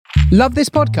Love this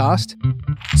podcast?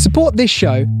 Support this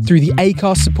show through the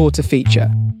Acast supporter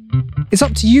feature. It's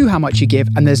up to you how much you give,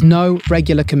 and there's no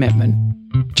regular commitment.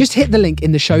 Just hit the link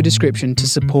in the show description to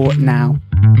support now.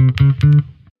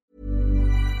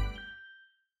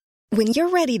 When you're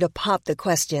ready to pop the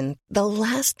question, the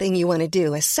last thing you want to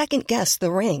do is second-guess the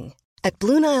ring. At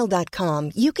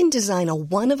BlueNile.com, you can design a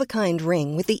one-of-a-kind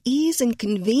ring with the ease and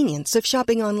convenience of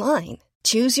shopping online.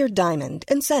 Choose your diamond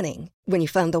and setting. When you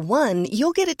find the one,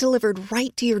 you'll get it delivered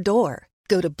right to your door.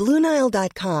 Go to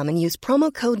BlueNile.com and use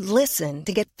promo code LISTEN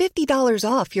to get $50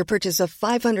 off your purchase of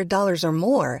 $500 or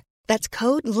more. That's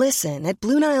code LISTEN at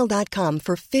BlueNile.com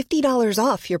for $50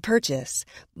 off your purchase.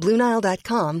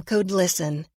 BlueNile.com, code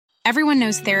LISTEN. Everyone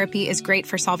knows therapy is great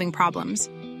for solving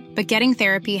problems. But getting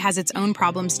therapy has its own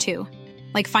problems too.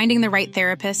 Like finding the right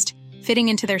therapist, fitting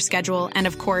into their schedule, and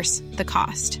of course, the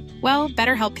cost. Well,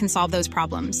 BetterHelp can solve those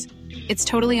problems. It's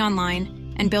totally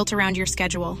online and built around your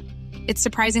schedule. It's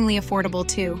surprisingly affordable,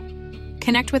 too.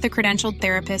 Connect with a credentialed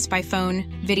therapist by phone,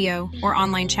 video, or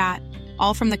online chat,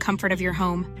 all from the comfort of your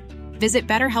home. Visit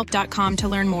BetterHelp.com to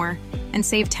learn more and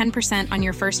save 10% on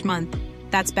your first month.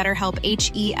 That's BetterHelp,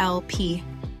 H-E-L-P.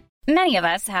 Many of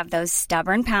us have those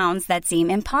stubborn pounds that seem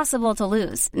impossible to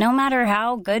lose, no matter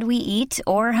how good we eat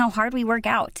or how hard we work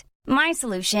out. My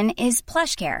solution is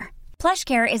PlushCare.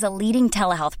 PlushCare is a leading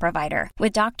telehealth provider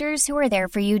with doctors who are there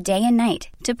for you day and night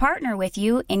to partner with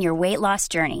you in your weight loss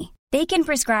journey. They can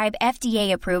prescribe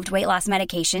FDA-approved weight loss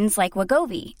medications like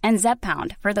Wegovy and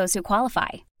Zepbound for those who qualify.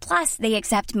 Plus, they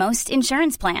accept most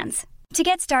insurance plans. To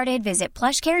get started, visit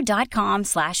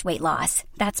plushcare.com/weightloss.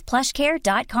 That's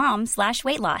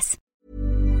plushcare.com/weightloss.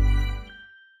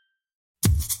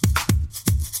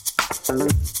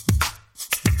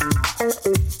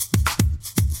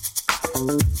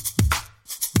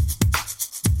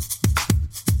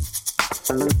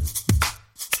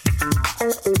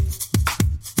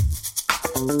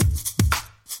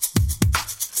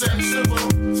 Sensible,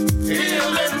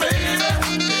 healing, baby,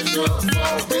 it's good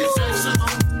for me,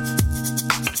 sensible.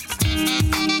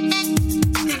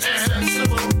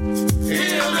 Sensible,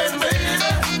 healing, baby,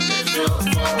 it's good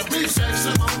for me,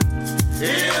 sensible.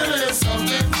 Healing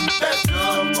something that's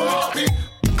good for me.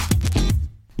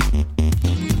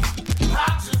 I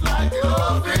just like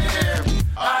your baby,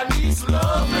 I need some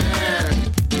loving.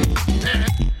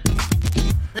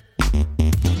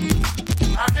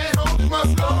 I can't hold it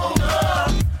much longer.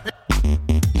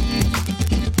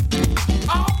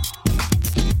 Oh.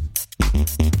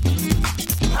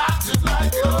 I just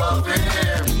like your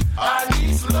baby, I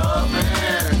need some loving.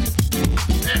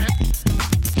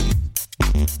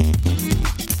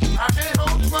 I can't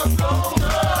hold it much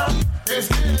longer. It's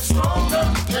getting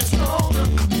stronger and stronger.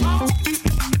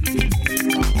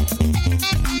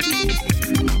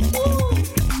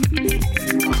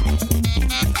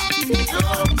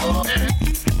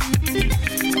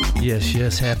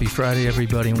 Yes, happy Friday,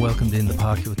 everybody, and welcome to In the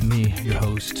Pocket with me, your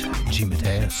host,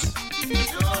 Mateus.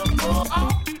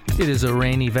 It is a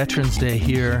rainy Veterans Day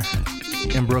here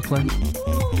in Brooklyn.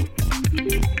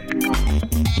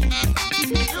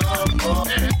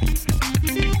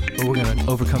 But we're going to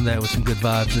overcome that with some good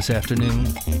vibes this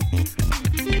afternoon.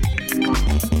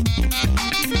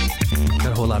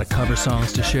 Got a whole lot of cover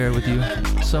songs to share with you.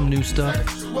 Some new stuff.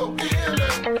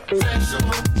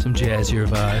 Some jazzier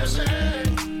vibes.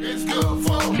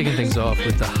 Kicking things off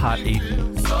with the Hot 8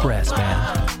 Brass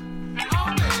Band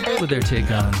with their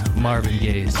take on Marvin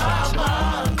Gaye's classic,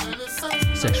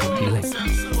 Sexual Healing.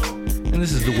 And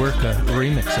this is the Worka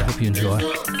remix. I hope you enjoy.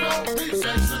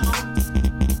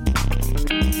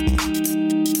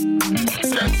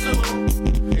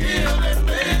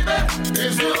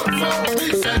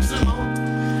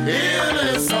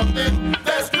 Healing something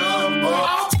that's good for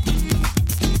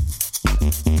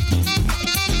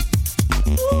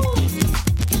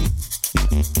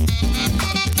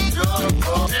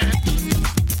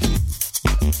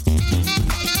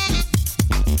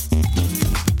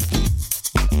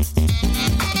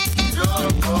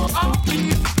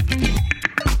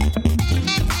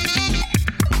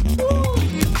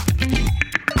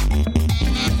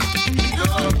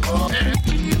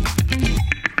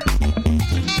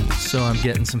So I'm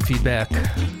getting some feedback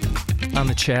on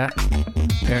the chat.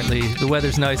 Apparently the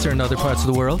weather's nicer in other parts of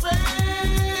the world.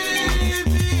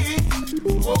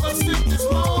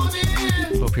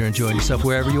 Hope you're enjoying yourself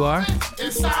wherever you are.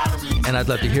 And I'd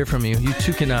love to hear from you. You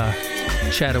too can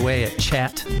chat away at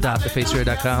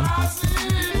chat.thefaceradio.com.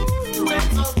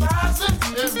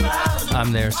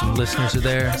 I'm there. Some listeners are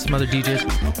there. Some other DJs.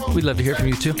 We'd love to hear from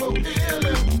you too.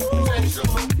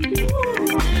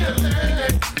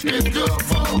 It's good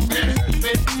for me.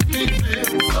 It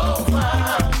feels so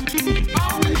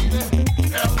fine.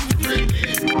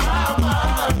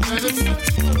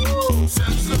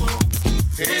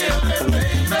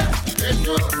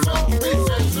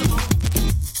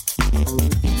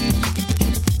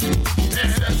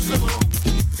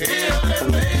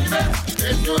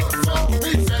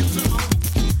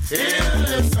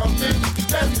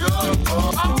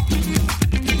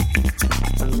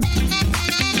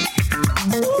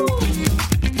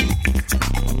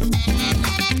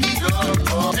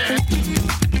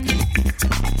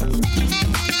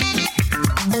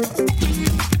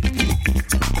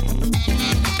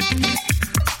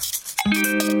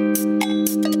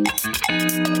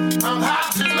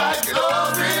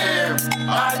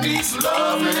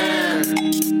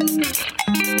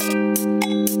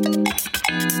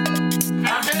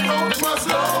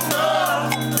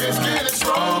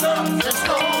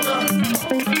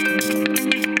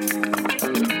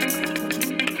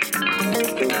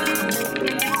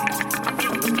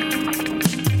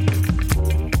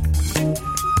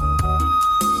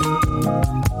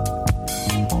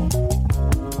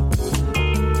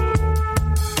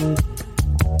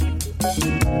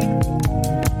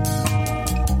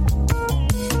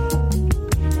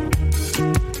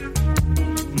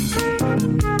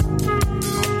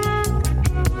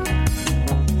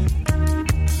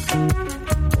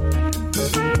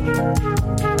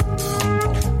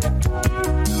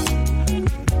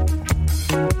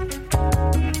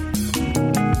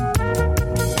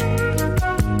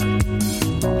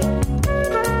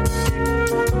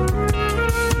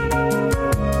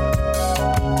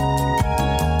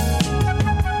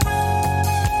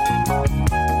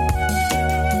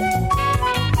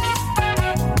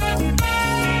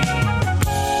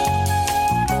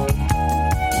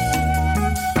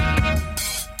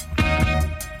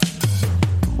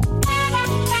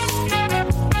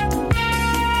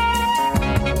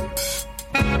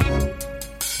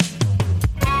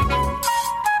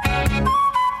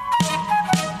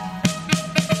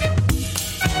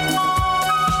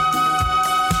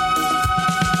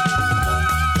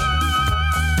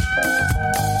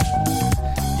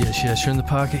 Pleasure in the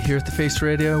Pocket here at the Face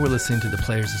Radio. We're listening to the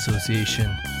Players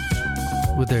Association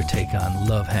with their take on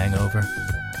Love Hangover.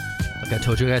 Like I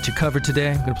told you, I got you covered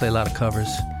today. I'm going to play a lot of covers,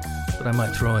 but I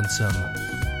might throw in some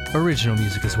original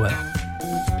music as well.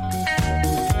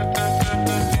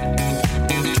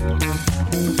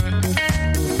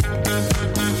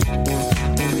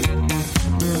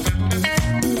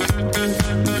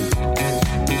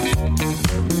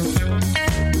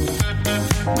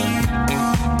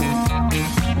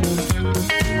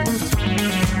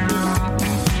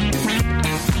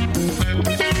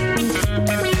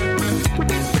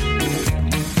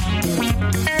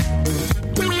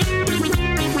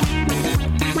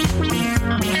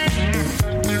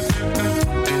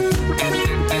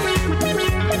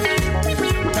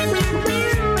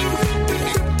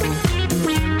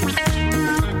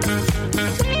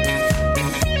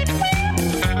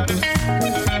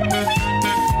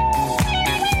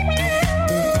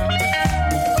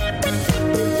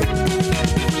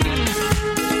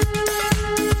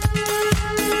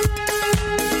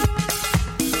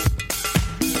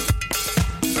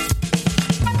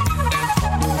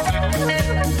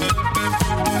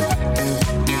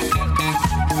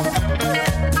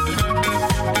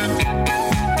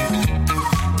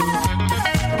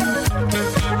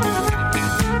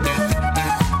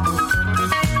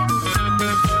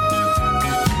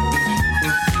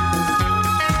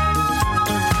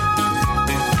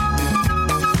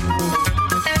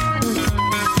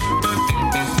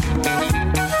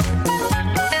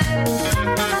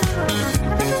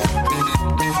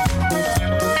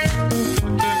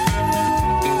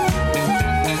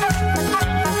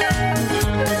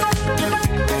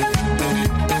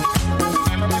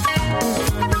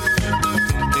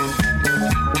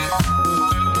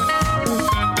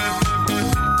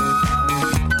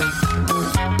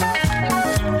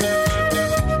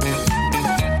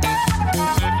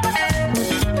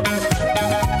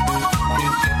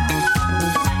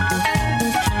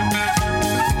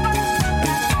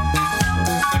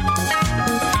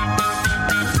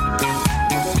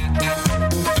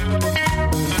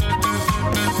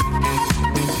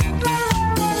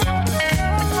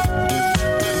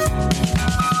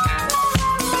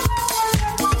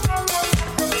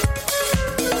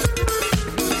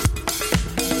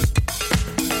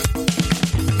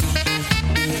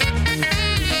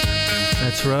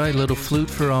 Right, little flute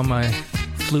for all my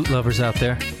flute lovers out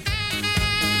there.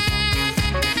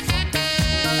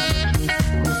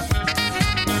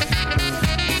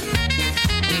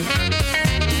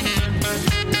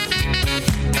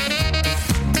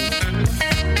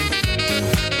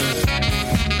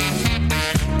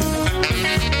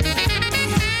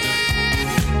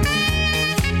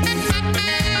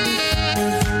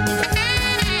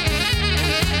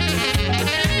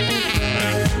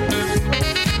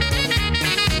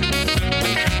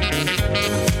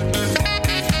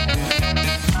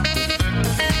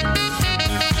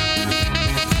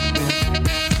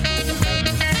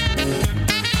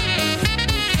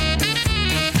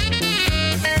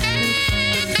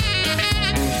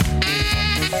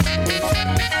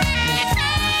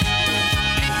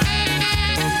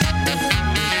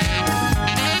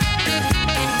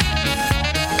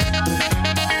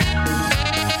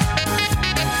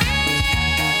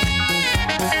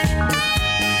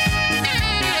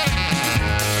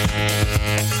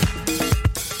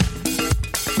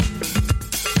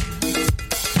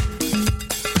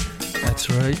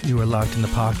 You are locked in the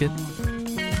pocket.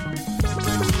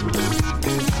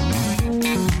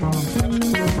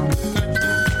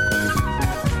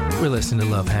 We're listening to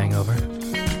Love Hangover.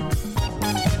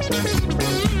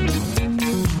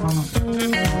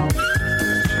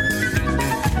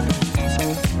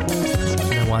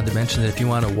 And I wanted to mention that if you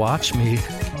want to watch me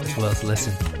as well as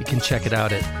listen, you can check it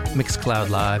out at Mixcloud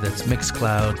Live. That's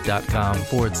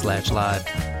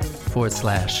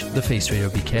mixcloud.com/live/The Face Radio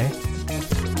BK.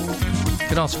 You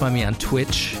can also find me on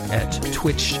Twitch at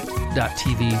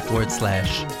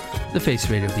twitch.tv/The Face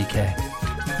Radio BK.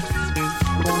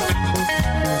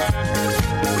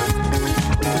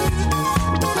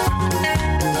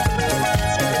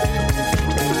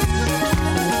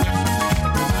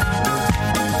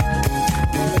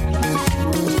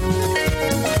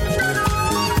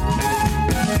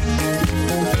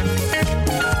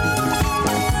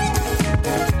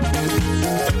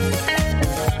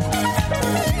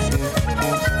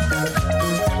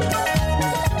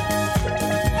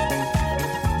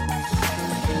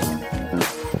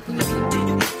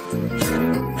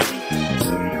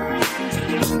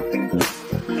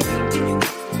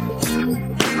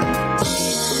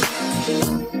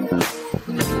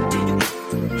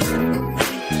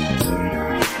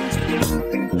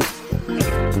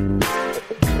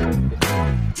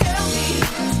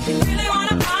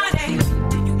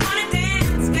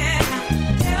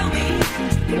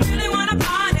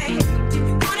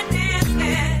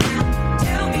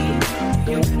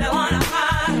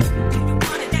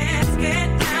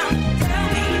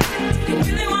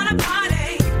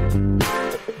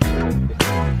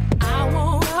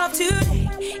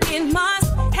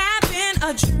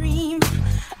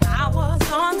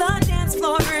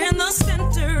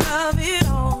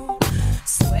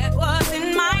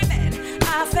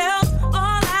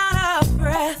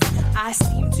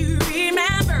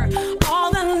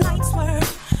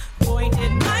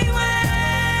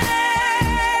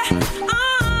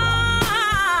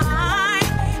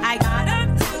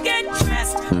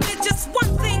 with just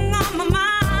one thing on my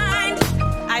mind.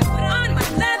 I put on my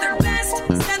leather vest,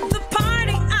 set the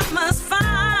party I must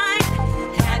find.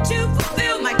 Had to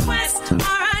fulfill my quest,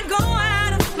 or I'd go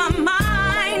out of my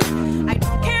mind. I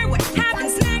don't care what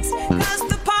happens next, 'cause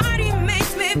the party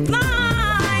makes me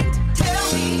blind. Tell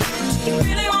me, do you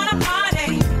really wanna party?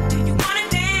 Do you wanna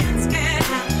dance? Get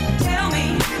out. Tell me,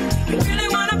 do you really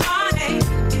wanna party?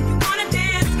 Do you wanna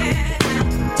dance? Get out.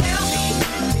 Tell me,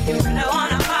 do you really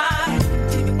wanna party?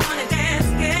 Do you wanna dance?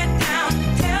 Get down.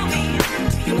 Tell me,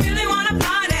 do you really wanna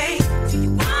party? Do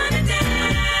you wanna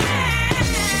dance?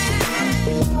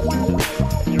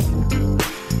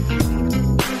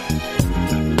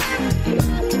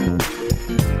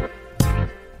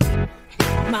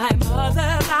 My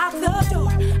mother locked the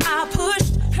door. I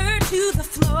pushed her to the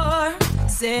floor.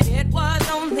 Said it was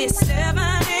only 7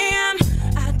 a.m.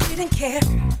 I didn't care.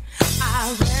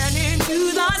 I ran into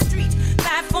the street.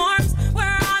 Platforms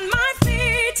were on my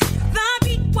feet. The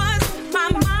beat was in my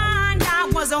mind. I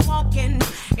was walking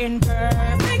in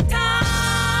perfect time.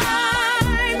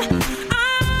 I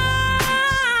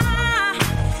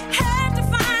had to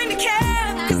find a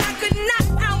cab, 'cause I could not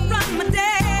outrun my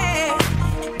day.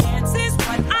 Dance is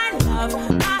what I love.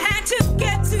 I had to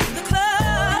get to the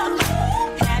club.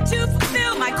 Had to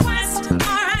fulfill my quest,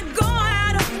 or I'd go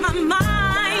out of my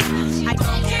mind. I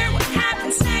don't care what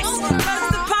happens next, 'cause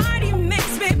the party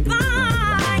makes me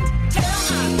blind. Tell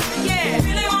me, yeah,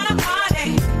 really wanna party?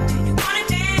 Do you wanna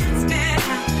dance? Get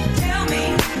out. Tell me,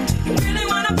 you really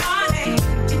wanna party?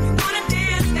 Do you wanna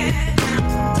dance? Get out.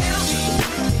 Tell me,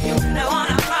 you really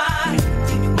wanna party?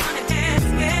 Do you wanna dance?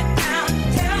 Get down.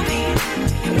 Tell me,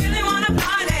 you really wanna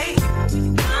party? Do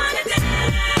you wanna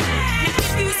dance?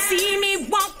 If you see me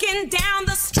walking down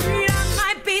the street, I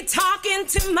might be talking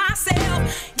to myself.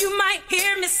 You might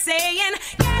hear me saying,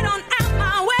 get on out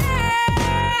my way.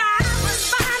 I must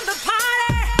find the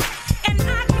party, and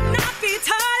I cannot be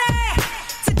tardy.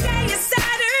 Today is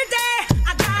Saturday,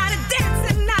 I gotta dance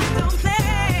and I don't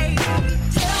play.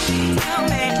 Tell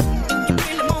me, do you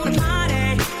really wanna party?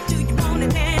 Do you wanna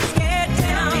dance? Get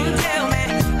down. Tell me,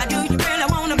 do you really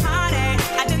wanna party?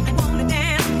 Do you wanna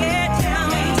dance? Get down.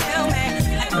 Tell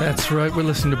me. That's right, we're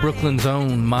listening to Brooklyn's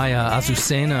own Maya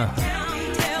Azucena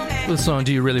with the song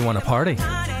Do You Really Want to Party?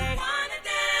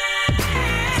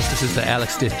 This is the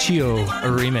Alex de Chio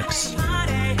remix.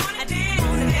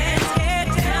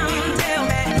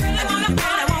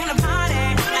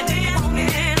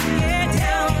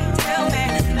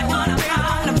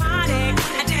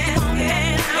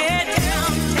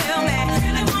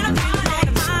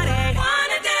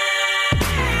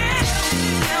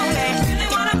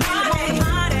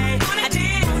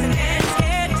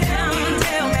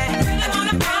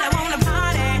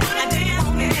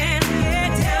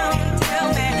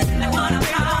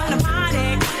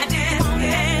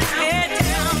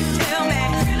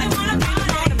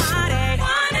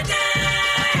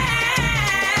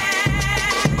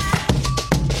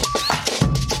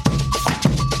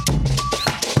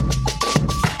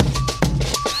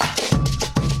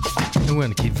 And we're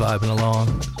going to keep vibing along.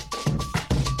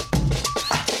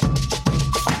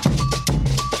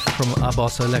 From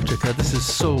Abossa Electrica, this is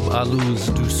So à Luz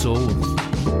du Sol.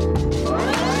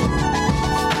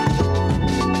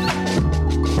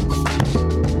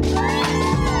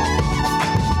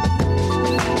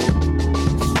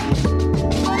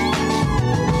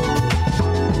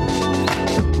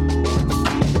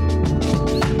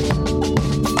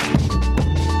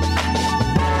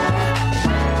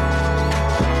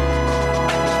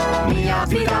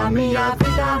 Minha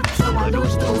vida, sou a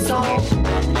luz do sol.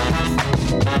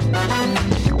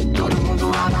 Todo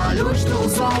mundo ama a luz do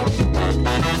sol.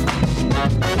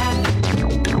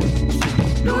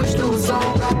 Luz do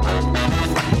sol.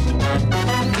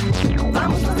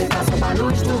 Vamos aproveitar sob a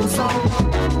luz do sol.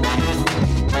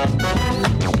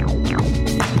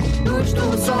 Luz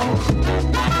do sol.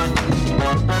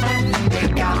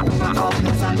 Pegar uma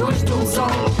roda a luz do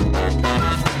sol.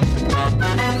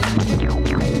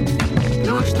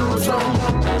 Luz do sol.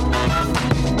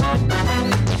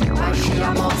 Baixe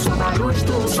a mão sob a luz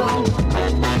do sol.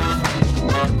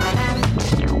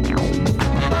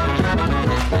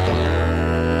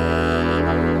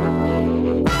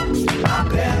 A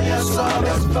pele sobe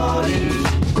as flores.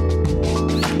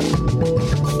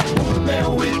 O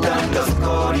mel e tantas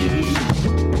cores.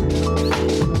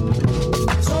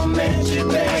 Somente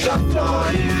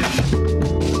beija-flores.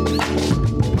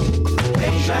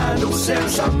 Beijando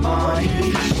seus amores.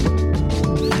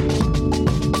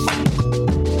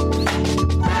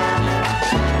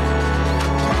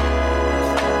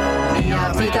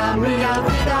 Minha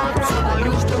vida, sob a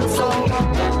luz do sol.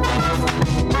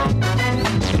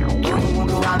 Todo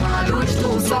mundo ama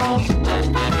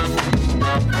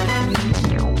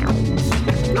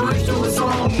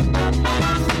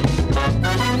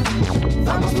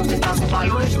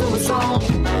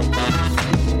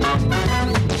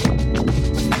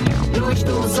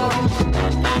do sol.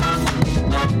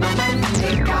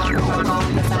 Ficar com a mão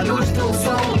nessa luz do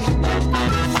sol.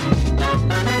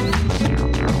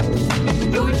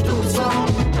 Luz do sol.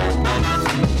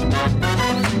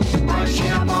 Hoje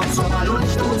a mão sob a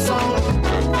luz do sol.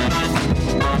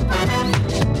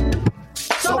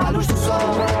 Sob a luz do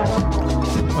sol.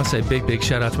 I want to say big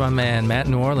shout out to my man, Matt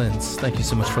in New Orleans. Thank you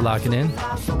so much for locking in.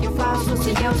 Hope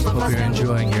you're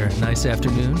enjoying your nice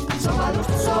afternoon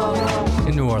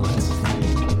in New Orleans.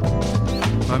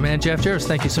 My man, Jeff Jarvis,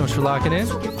 thank you so much for locking in.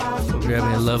 Hope you're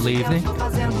having a lovely evening.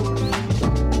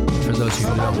 For those of you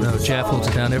who don't know, Jeff holds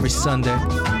it down every Sunday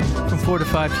from 4 to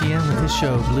 5 p.m. with his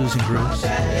show, Blues and Grooves.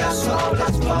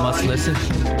 A must listen.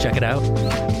 Check it out.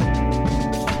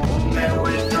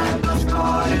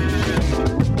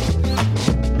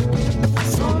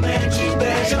 Somente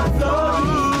beija-flores,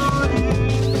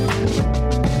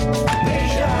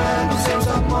 beijando seus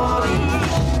amores,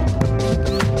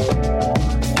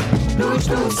 luz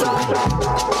do sol.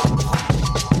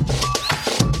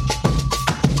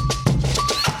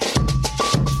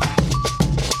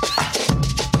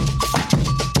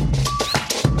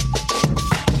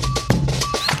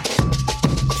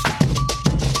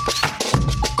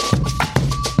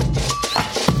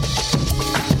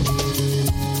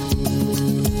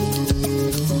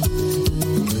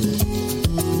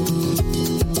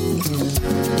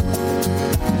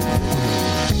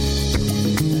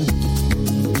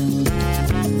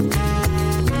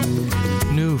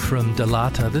 From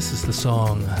Delata, this is the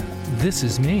song This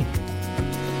Is Me.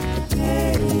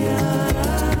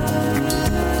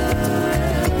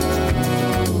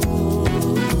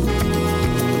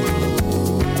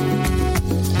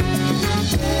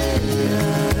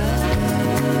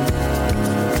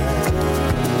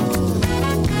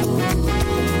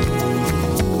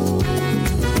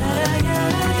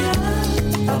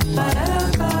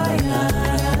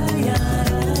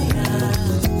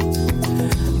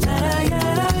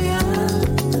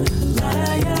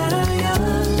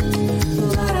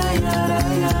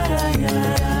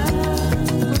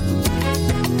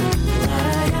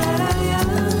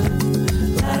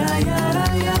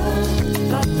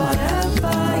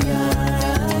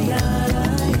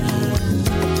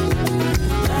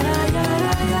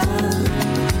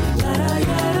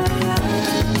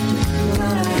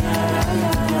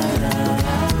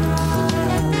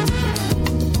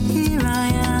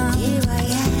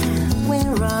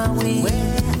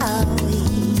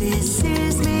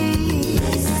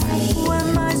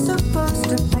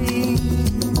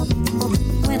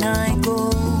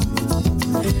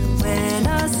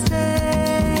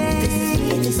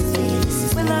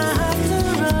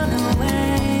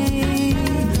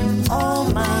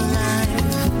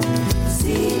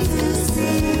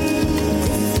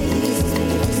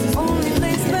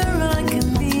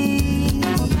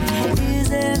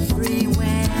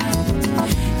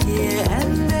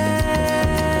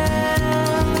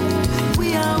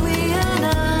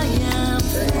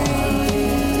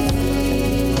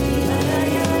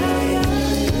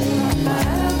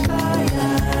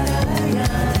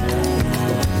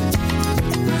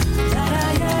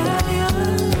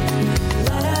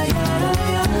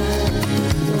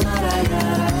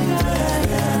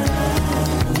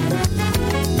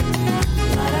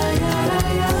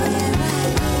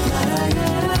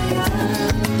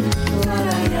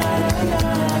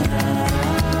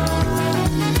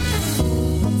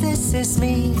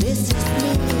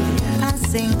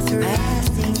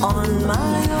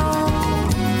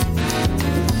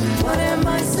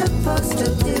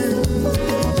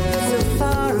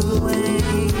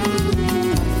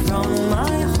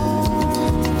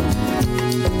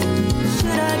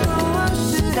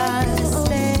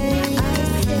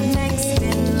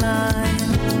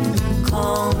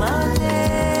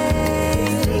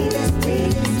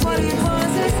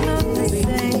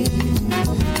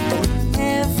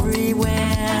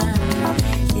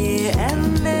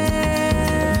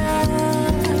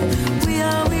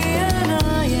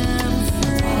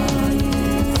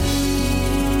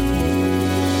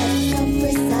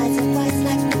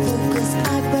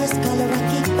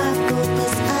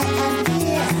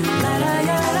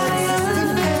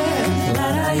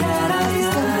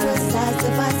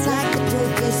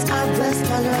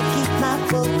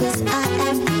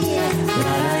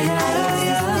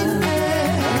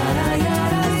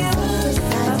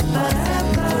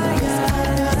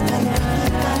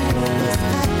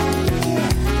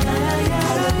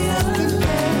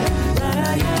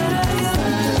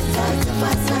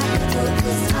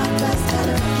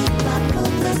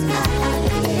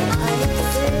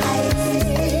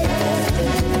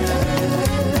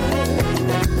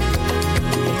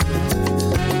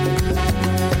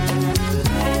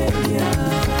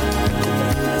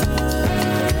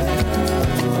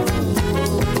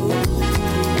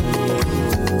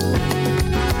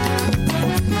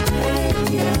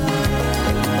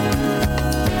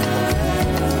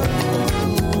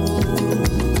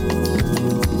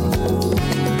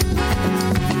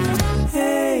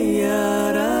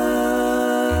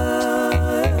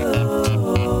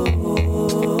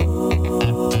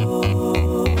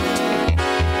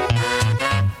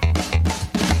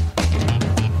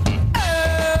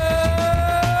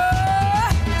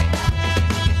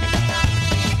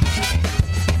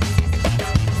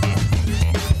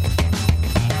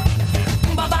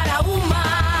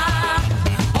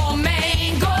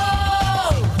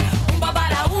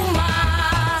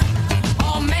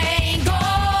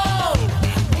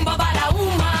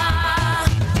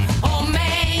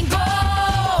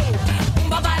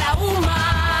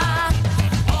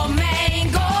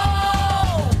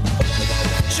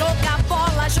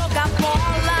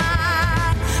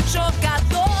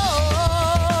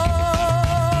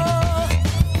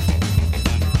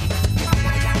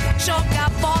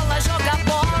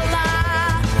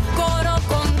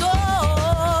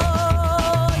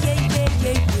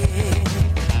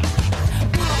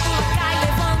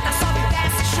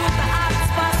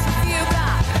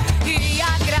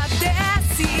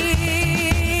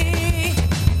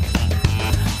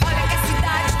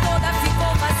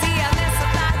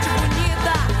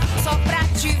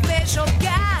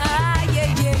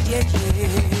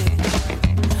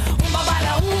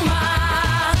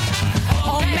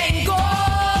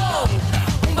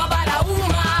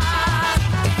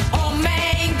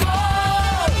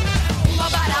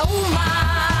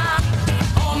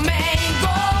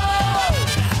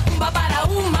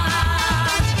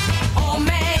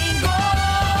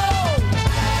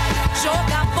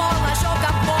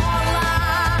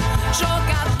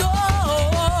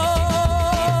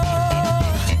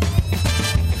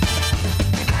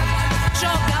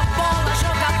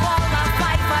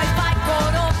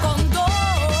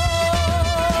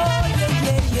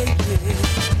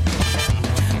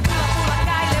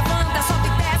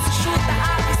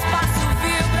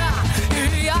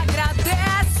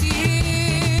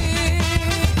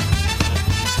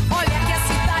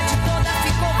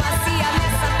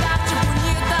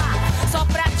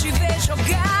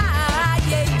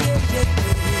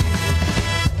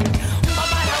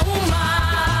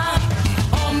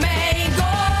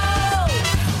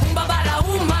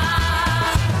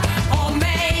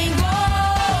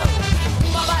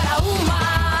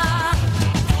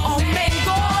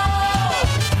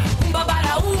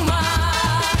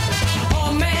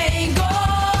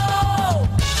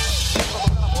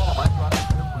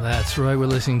 That's right, we're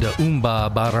listening to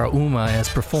Umba Bara Uma as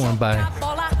performed by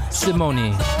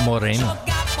Simone Moreno.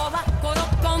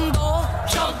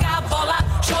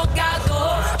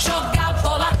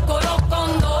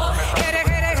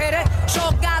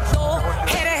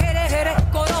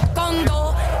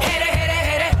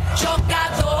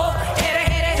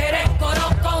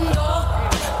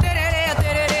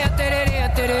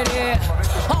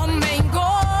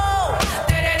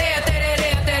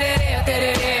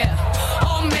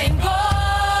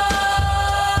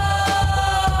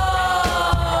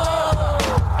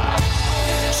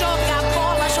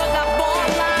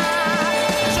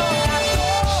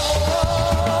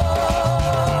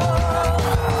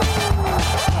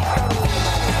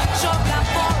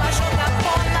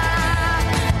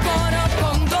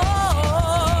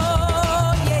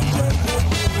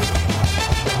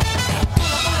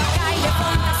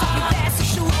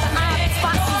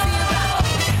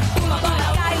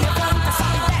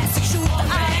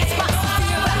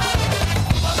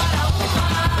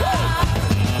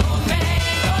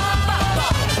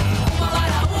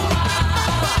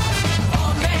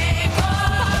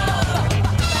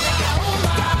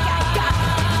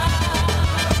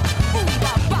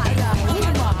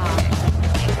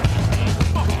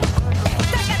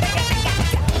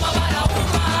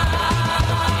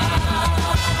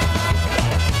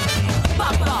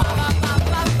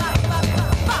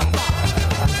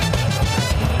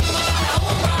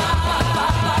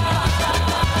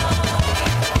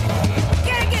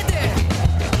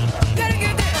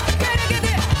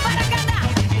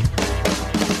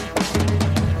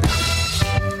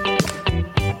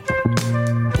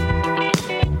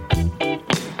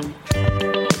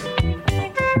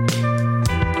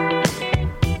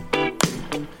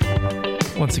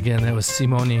 Once again, that was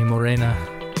Simone Morena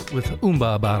with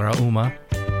Umba Bara Uma.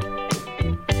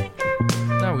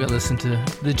 Now we're going to listen to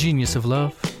The Genius of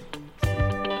Love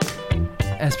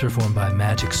as performed by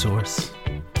Magic Source.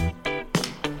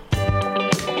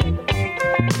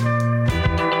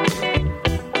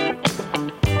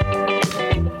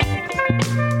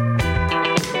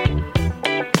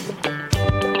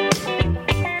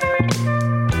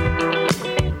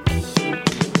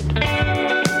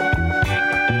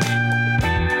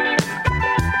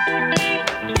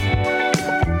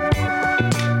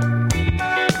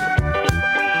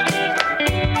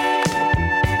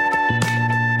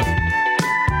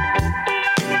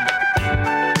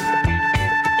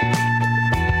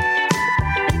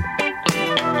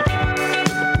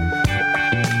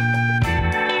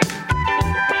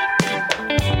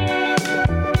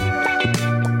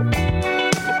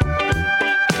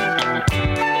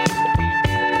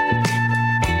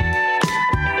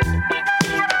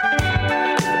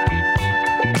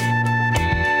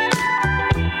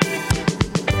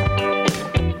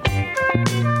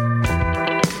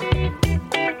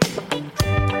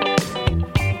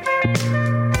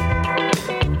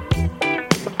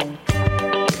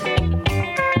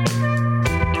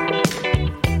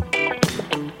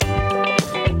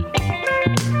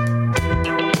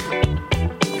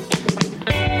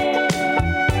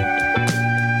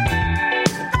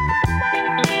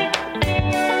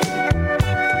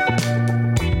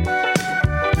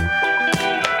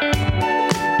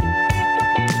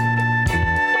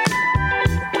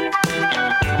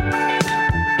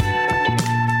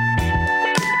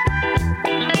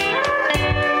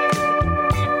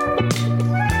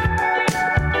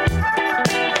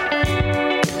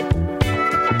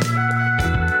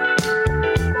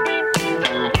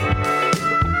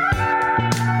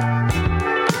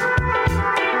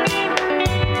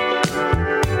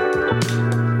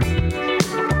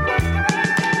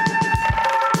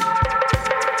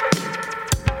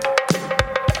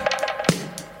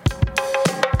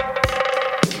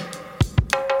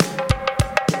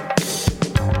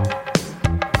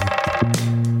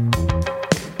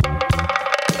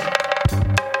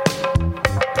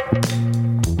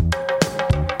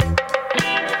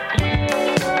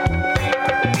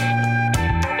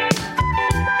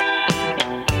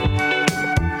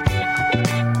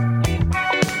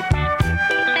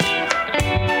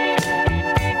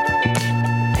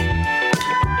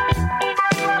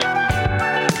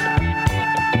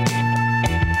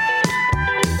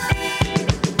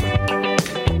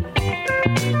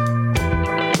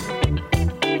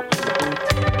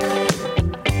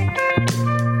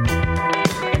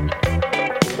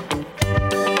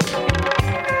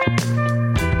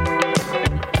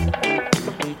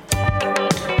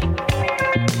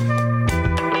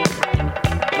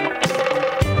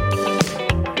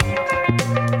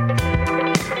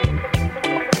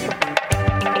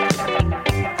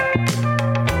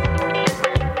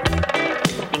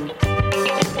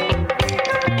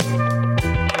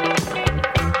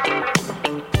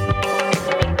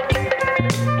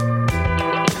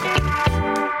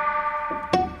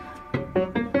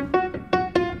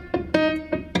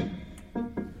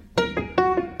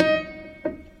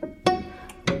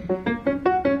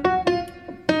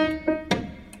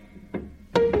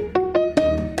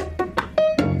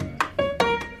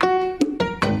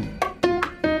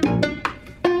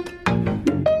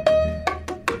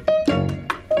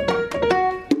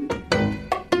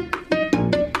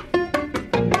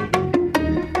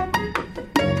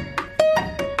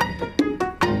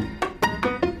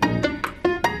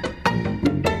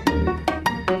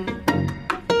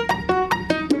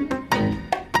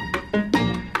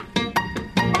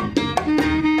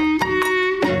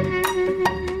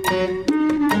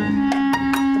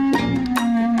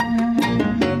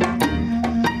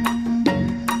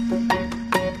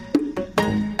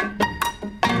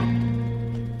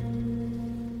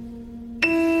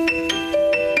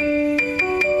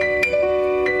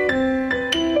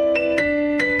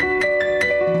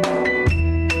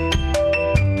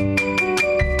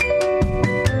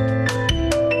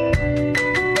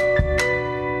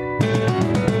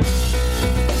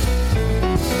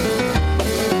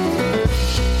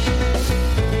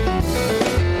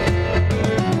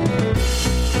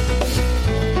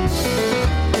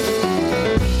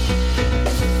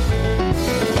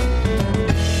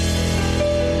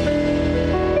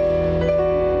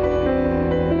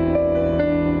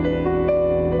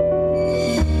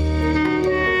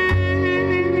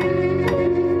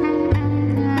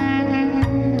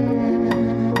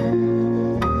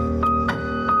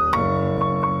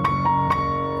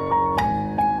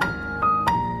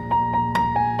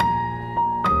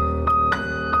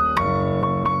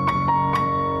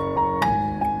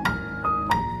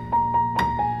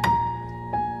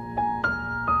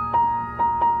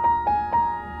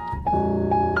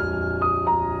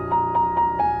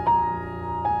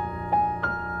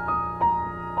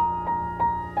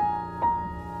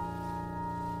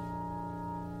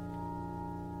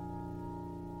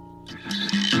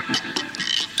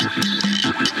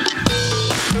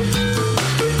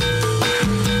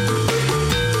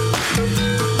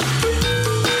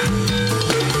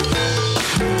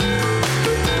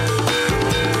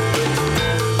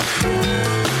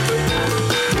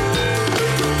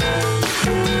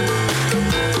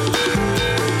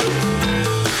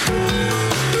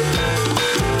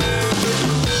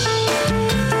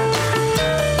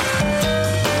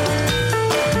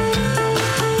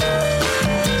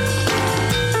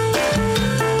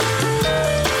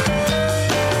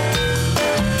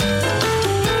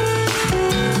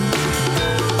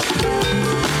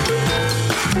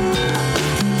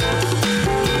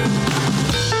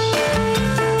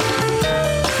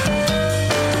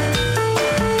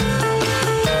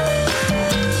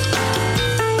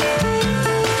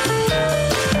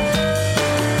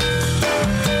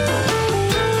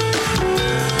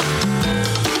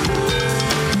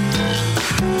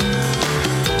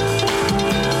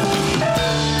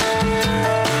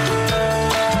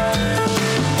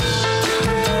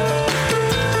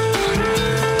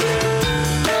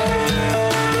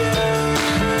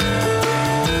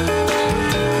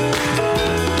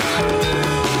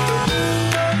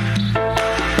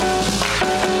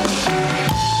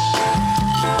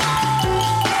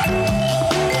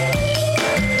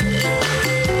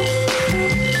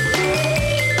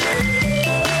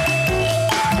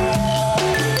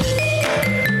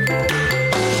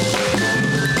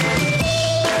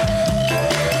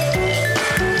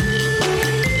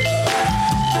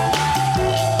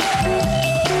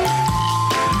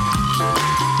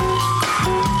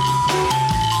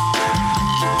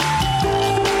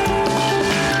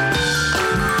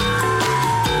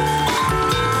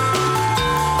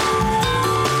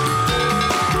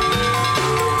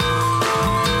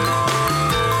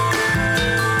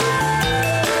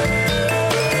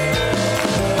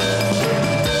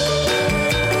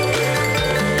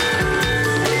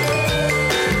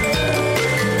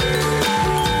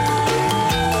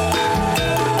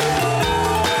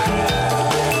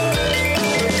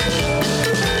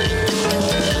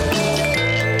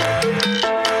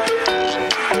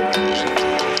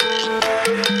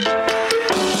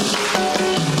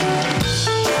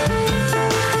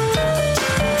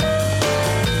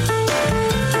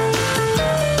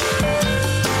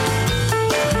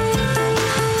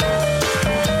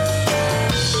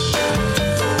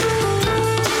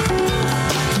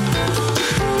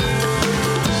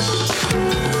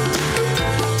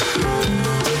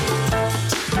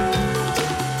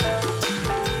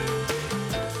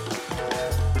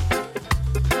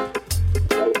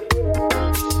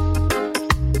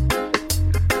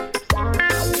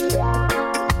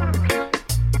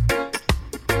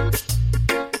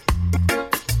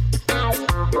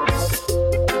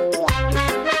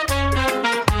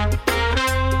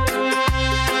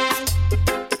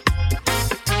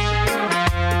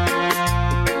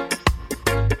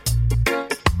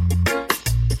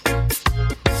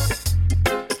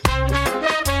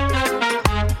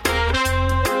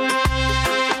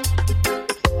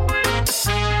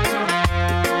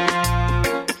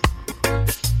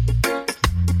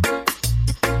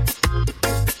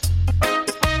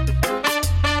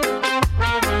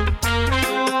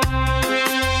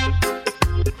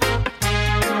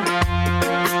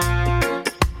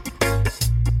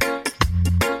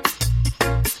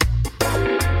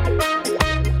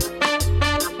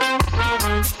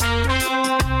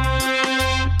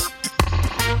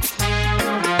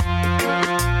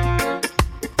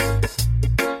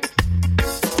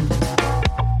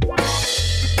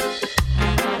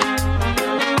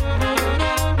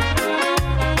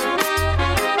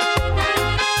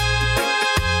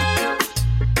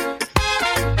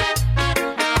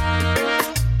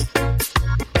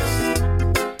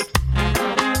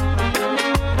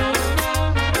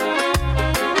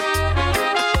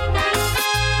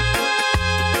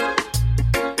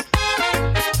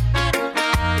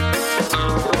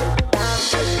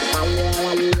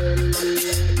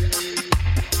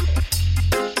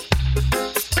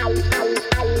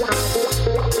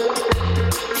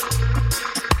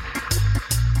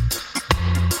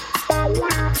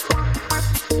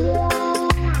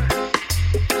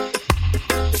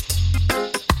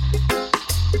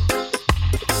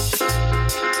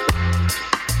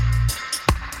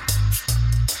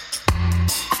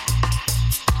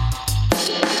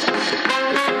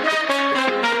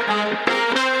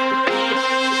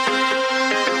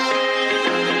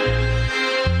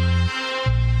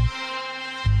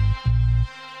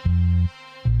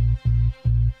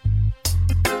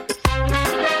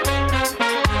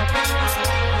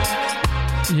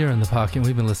 the Pocket.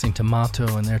 We've been listening to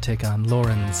Motto and their take on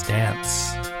Lauren's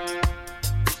Dance.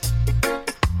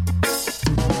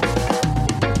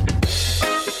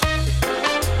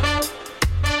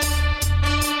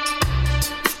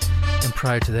 And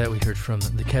prior to that, we heard from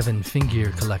the Kevin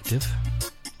Fingier Collective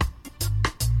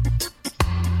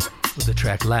with the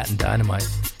track Latin Dynamite.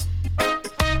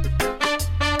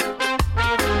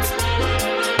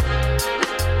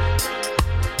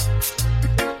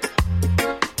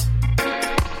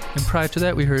 And prior to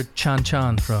that, we heard Chan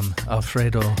Chan from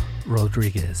Alfredo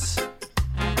Rodriguez.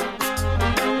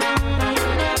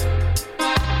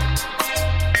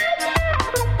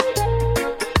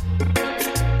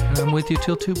 And I'm with you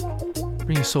till 2,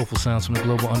 bringing soulful sounds from the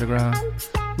global underground.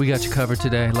 We got you covered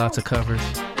today, lots of covers.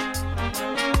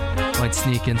 Might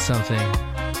sneak in something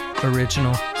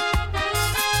original,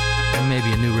 and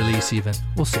maybe a new release even.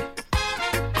 We'll see.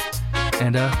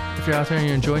 And if you're out there and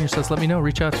you're enjoying yourselves, let me know.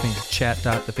 Reach out to me,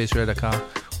 chat.thefaceradio.com,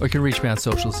 or you can reach me on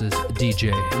socials as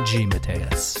DJ G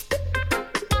Mateus.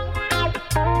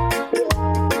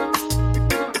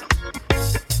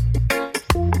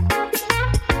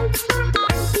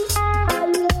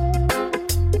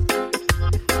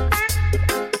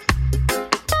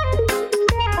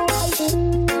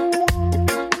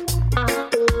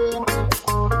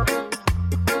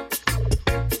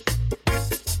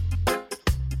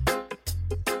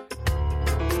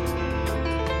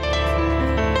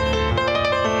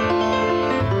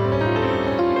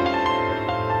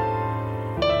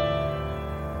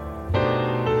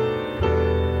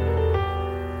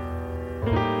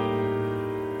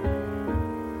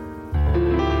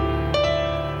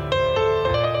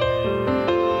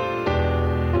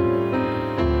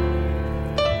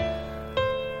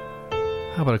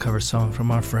 How about a cover song from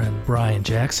our friend Brian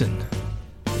Jackson?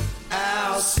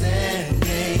 Outstanding,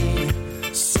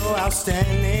 so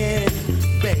outstanding,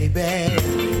 baby.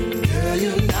 Girl,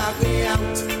 you knock me out.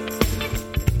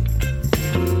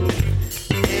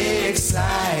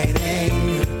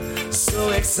 Exciting, so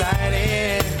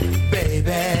exciting,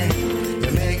 baby.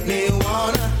 You make me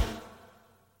wanna.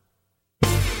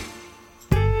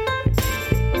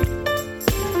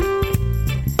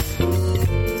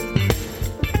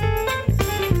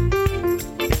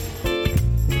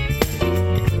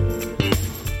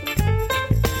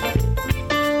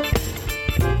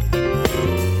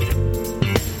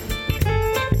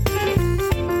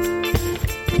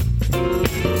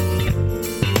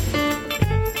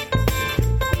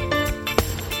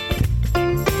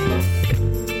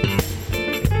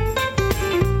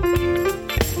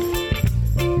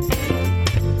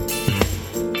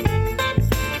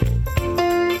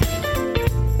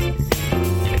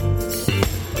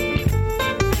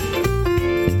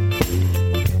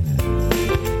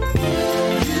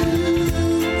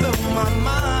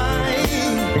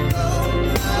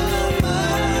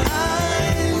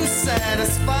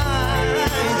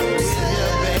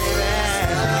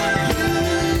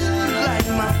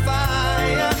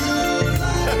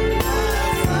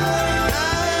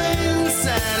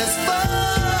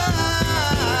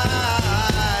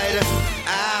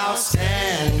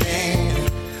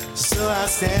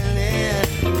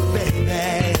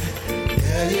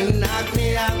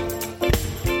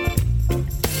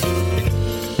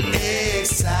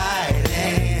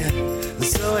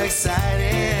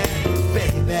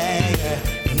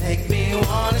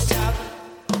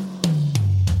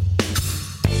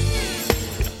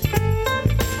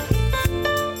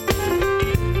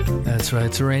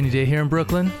 It's a rainy day here in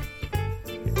Brooklyn,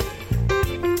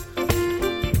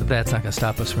 but that's not going to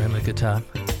stop us from having a good time.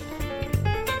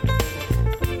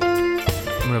 I'm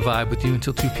going to vibe with you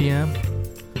until 2 p.m.,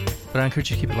 but I encourage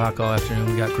you to keep it locked all afternoon.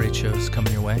 We got great shows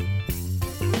coming your way.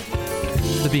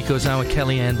 The beat goes on with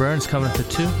Kellyanne Burns coming up at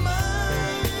 2,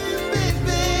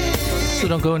 so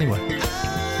don't go anywhere.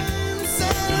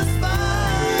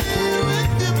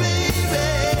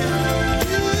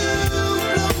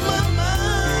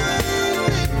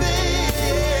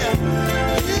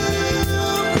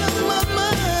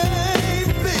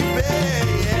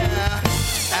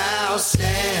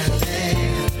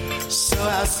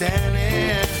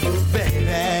 Outstanding,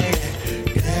 baby.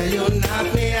 Girl, you knock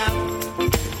me out.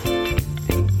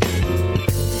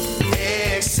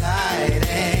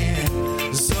 Exciting,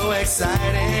 so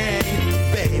exciting,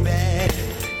 baby.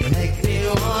 You make me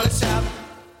wanna shout.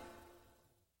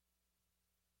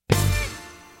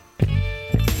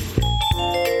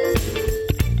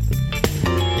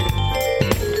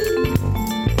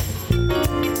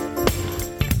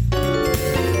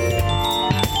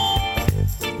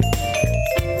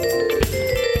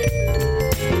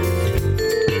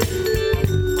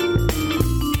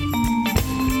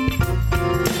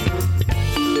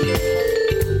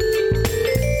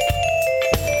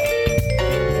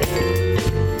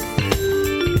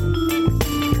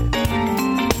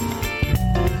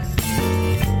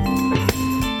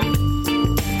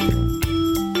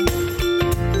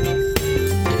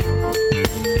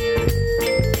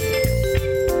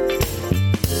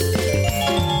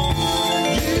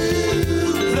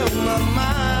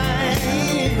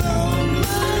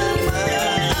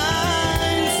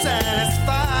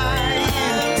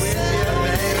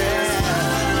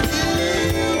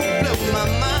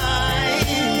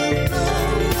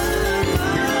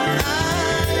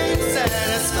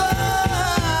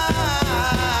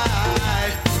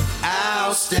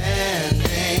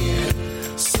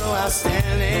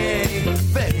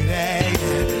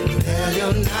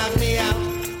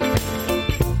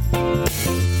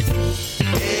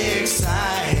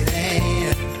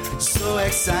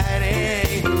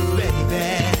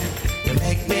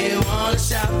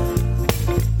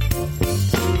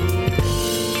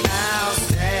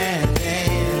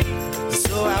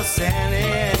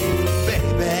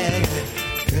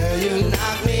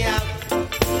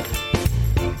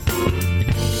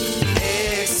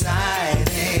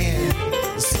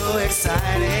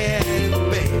 exciting,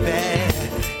 baby.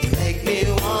 You make me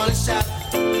wanna shout.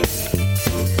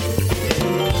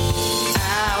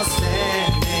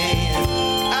 Outstanding.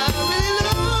 I really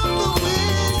love the way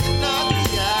you knock me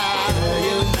out. Girl,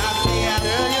 you knock me out.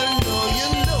 Girl, you know you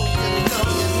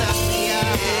knock me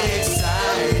out.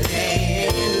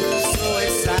 Exciting, so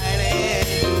exciting,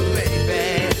 baby.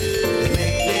 You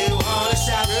make me wanna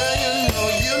shout. Girl, you know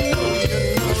you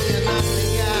knock me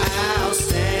out.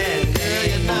 Outstanding, girl,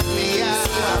 you knock me out.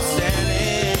 So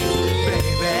outstanding,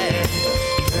 baby.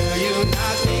 Girl, you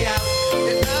knock me out.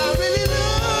 And I really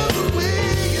love the way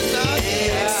you knock me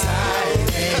out.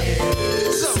 Exciting,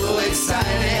 so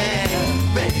exciting,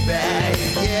 baby.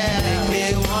 Yeah, make me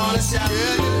wanna shout.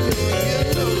 Girl, you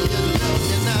know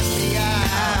you knock me out.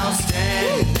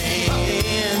 Outstanding,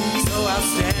 so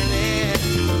outstanding,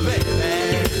 baby.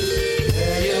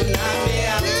 Girl, you knock me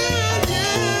out.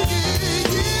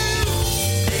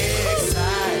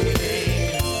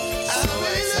 Exciting, so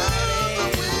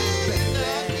exciting,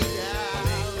 baby.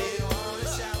 Make me wanna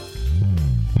shout.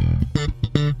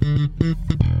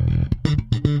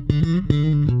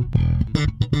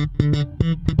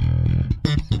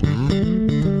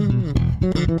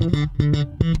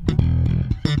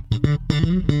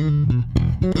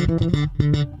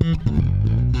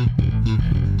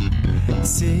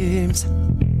 Seems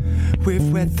we've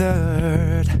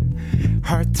weathered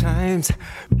hard times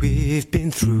we've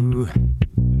been through.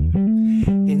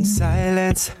 In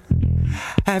silence,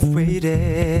 I've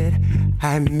waited,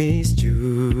 I missed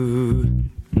you.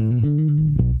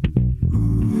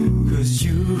 'Cause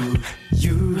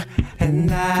you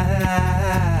and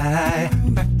I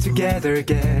back together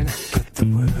again. Put the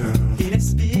world in a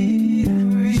speed.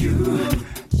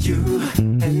 You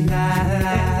and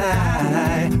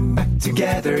I back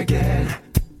together again.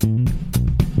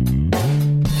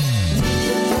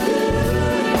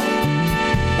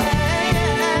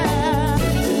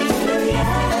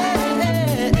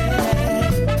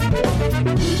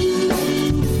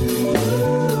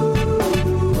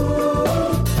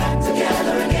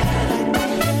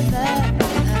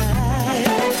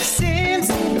 Seems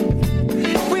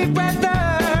we've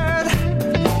weathered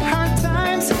hard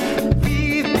times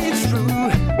we've been through.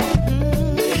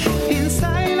 In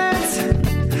silence,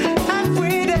 I've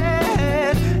waited,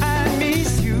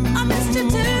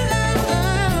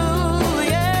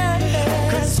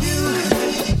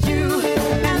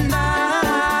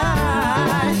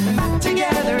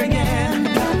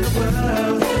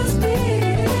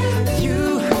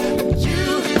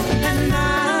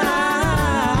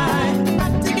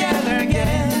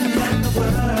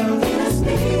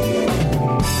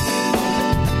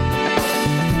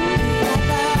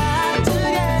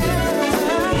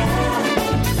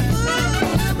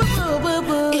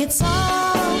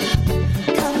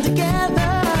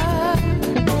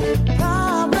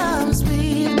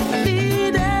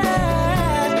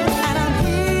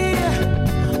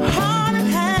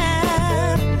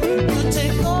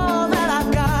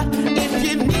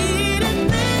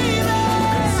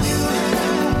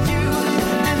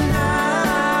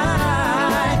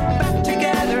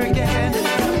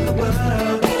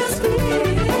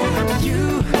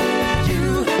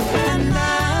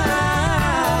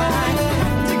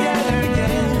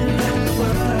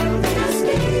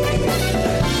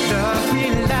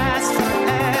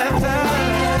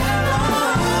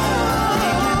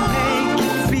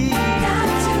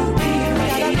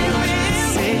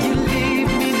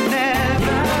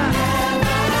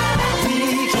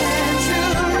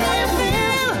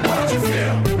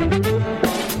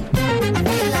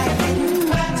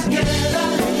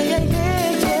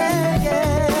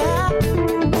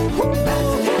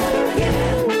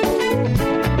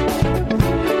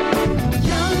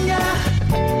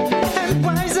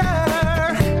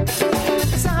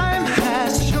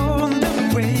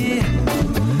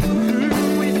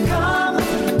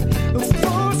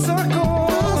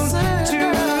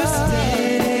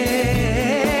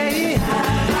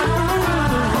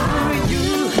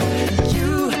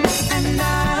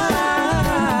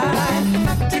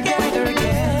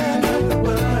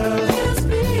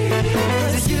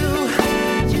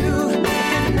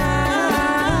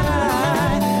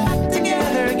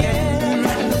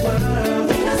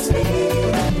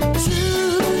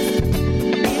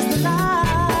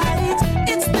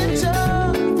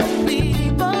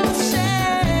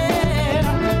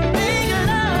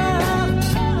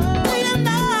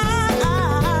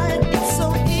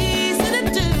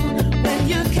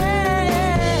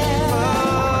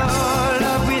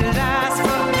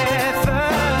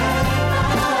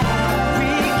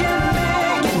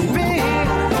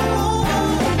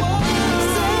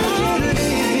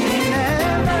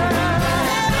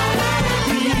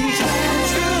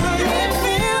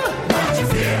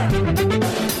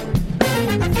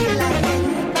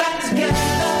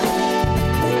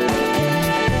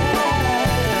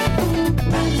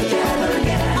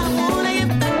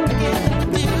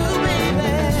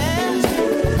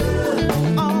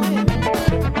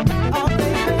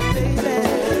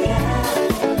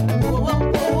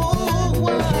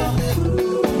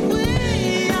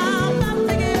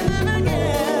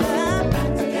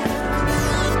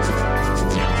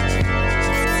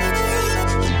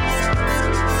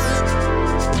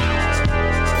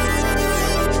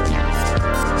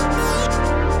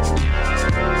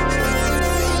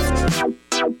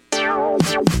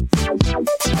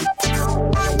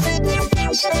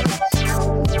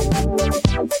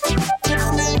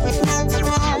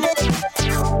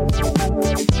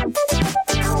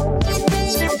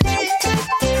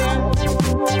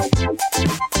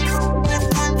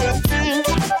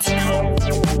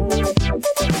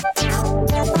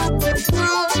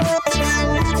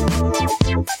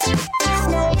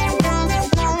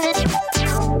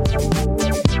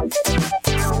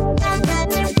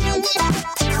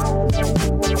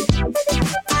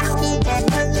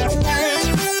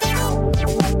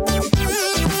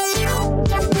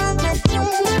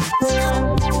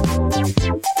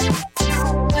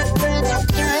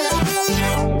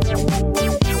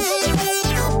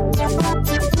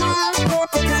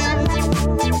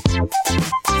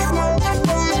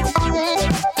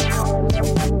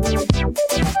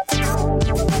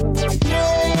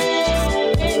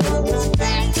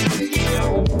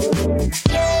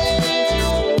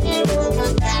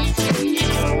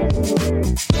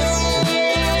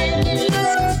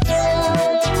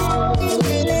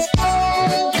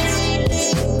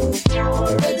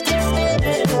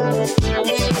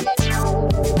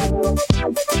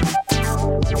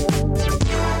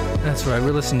 right,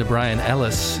 we're listening to Brian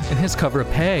Ellis and his cover of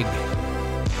Peg.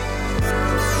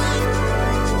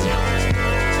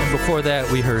 And before that,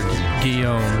 we heard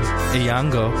Guillaume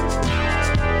Iyango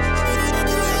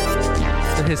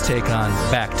for his take on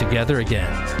Back Together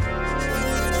Again.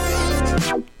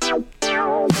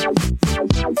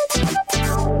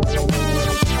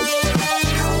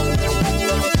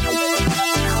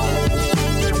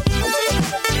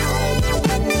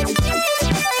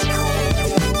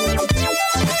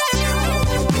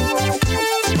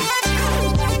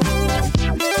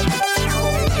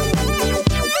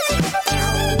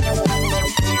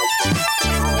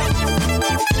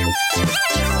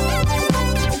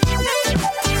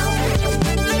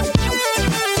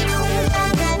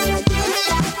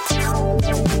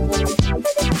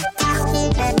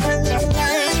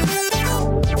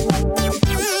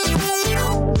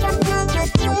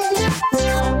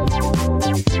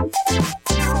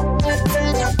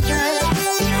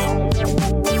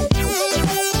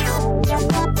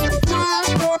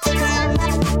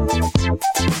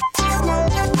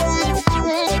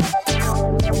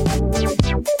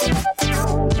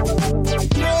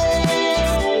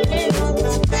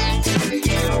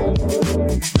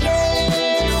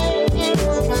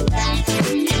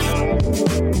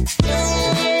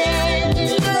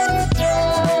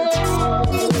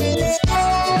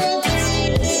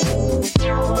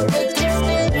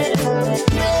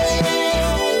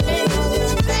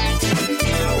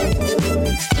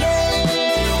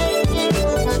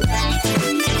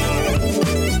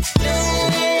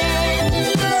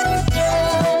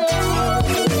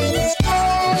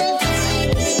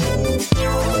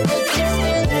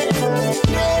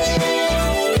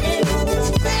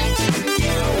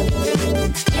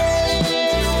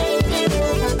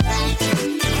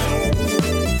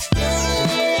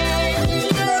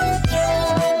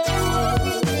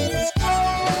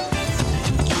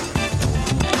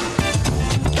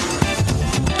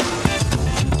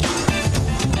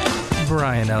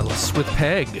 Brian Ellis with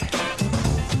Peg.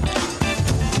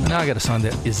 Now I got a song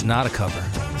that is not a cover.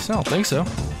 So I don't think so.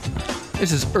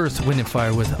 This is Earth, Wind &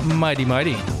 Fire with Mighty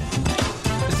Mighty.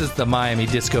 This is the Miami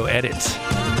Disco edit.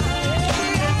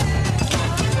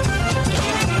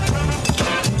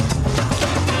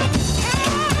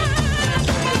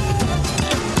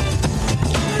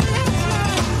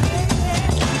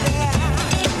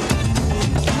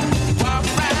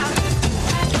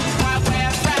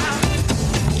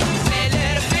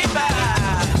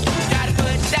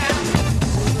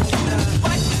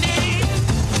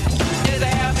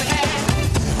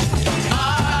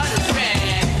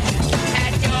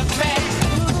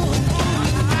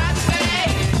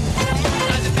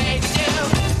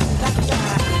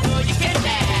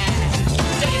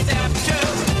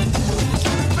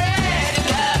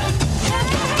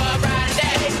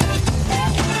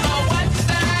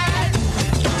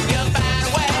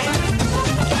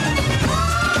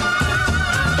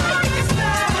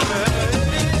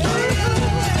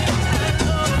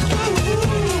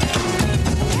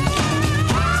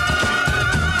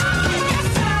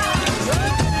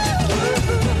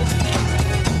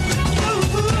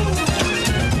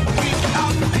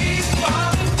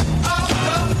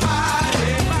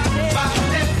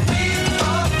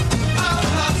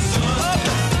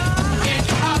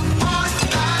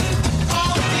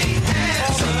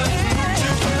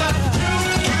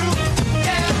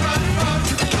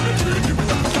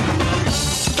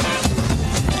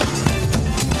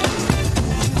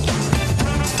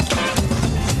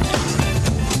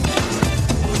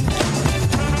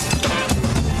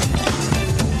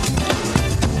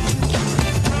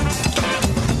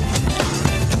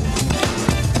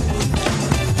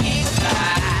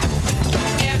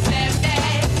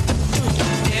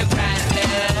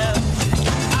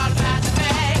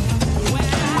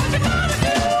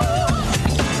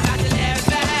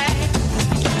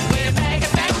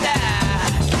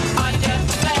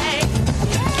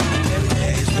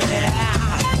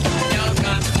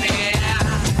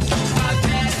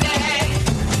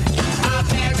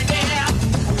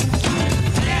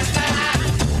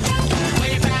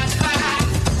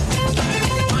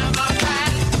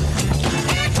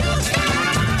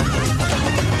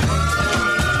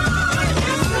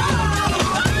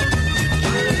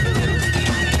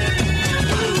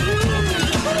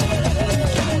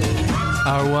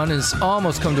 Is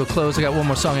almost come to a close. I got one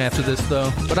more song after this though,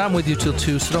 but I'm with you till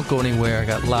 2, so don't go anywhere. I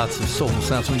got lots of soulful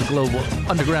sounds from the global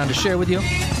underground to share with you,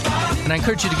 and I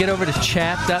encourage you to get over to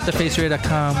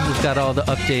chat.thefaceradio.com. We've got all the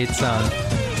updates on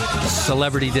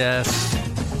celebrity deaths,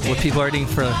 what people are eating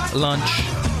for lunch,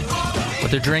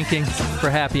 what they're drinking for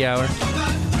happy hour.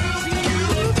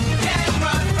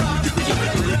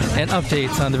 and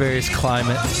updates on the various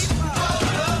climates,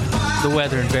 the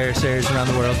weather in various areas around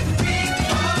the world.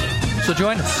 So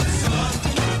join us.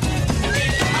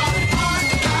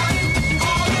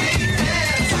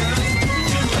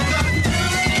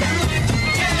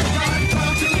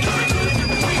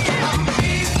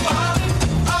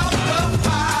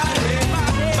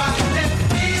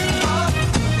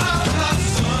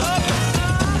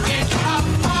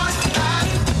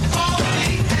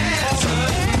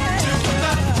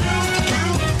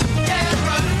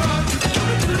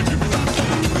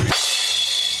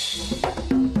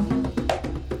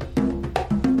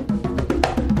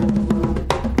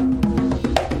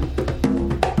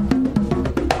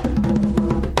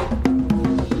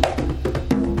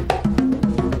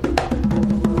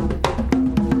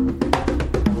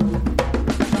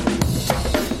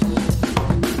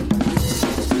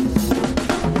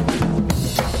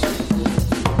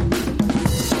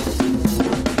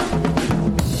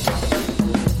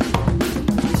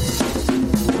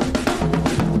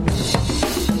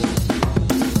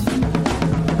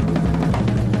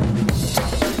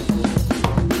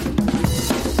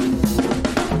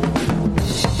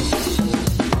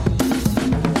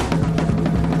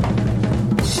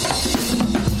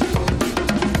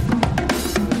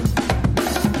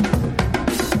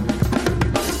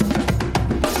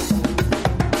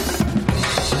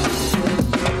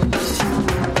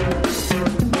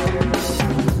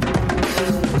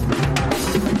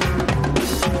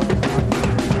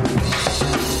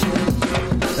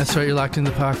 That's right, you're locked in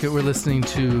the pocket. We're listening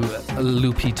to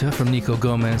Lupita from Nico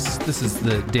Gomez. This is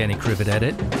the Danny Crivet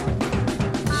edit.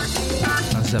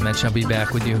 As I mentioned, I'll be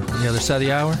back with you on the other side of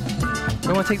the hour.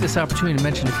 I want to take this opportunity to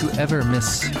mention if you ever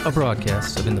miss a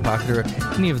broadcast of In the Pocket or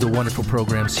any of the wonderful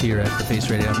programs here at The Face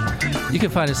Radio, you can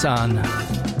find us on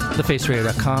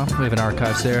thefaceradio.com. We have an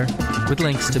archives there with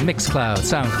links to Mixcloud,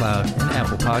 SoundCloud, and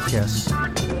Apple Podcasts.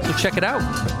 So check it out.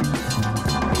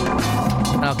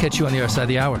 And I'll catch you on the other side of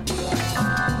the hour.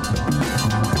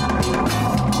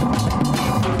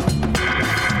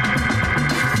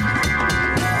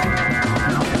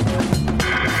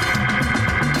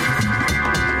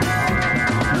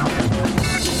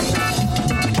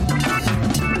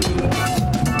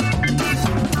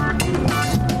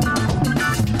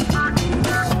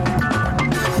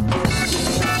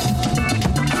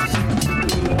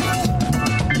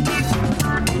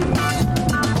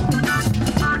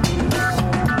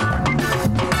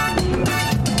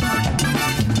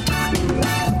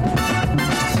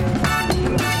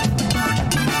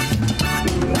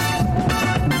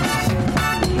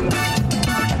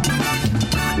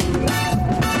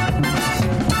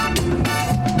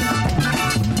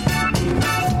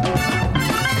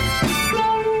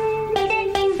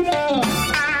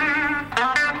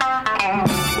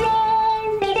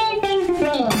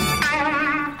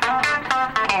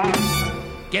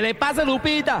 ¿Qué le pasa,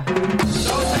 Lupita? No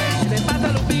sé. ¿Qué le pasa,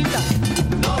 Lupita?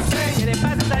 No sé. ¿Qué le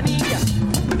pasa a esta niña?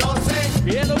 No sé.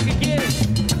 ¿Qué es lo que quiere?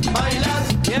 Bailar.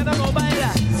 ¿Qué no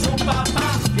baila? Su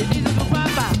papá. ¿Qué dice su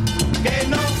papá? Que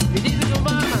no. ¿Qué dice su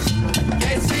mamá?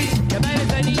 Que sí. ¿Que baila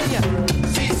esta niña?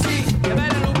 Sí, sí. ¿Que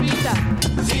baila Lupita?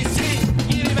 Sí, sí.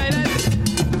 ¿Quiere bailar?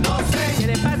 No sé. ¿Qué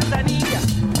le pasa a esta niña?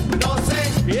 No sé.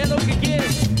 ¿Qué es lo que quiere?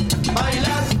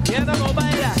 Bailar. ¿Qué no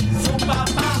baila? Su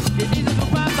papá. ¿Qué dice su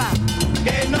papá?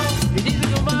 Que no, que dice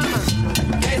tu mamá,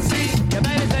 que sí, que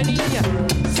baila esa niña,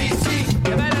 sí, sí,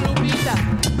 que baila Lupita,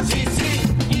 sí, sí,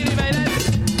 quiere bailar,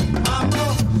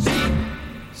 vamos, sí,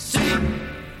 sí,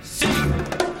 sí.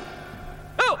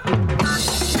 ¡Oh!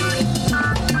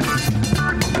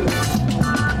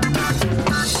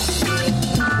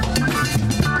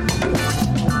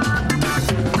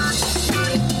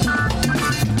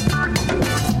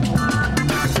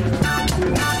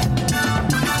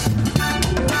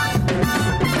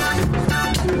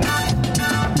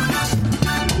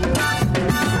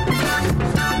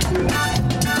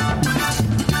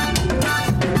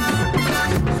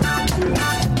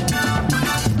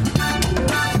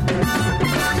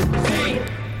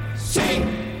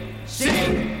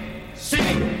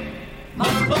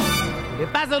 ¿Qué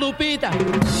pasa, Lupita?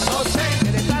 No sé.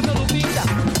 ¿Qué le pasa, Lupita?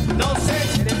 No sé.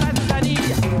 ¿Qué le pasa a esta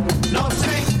niña? No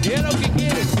sé. ¿Qué es lo que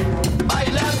quiere?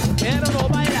 Bailar. Pero no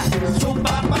baila. Su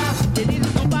papá. ¿Qué dice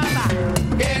su papá?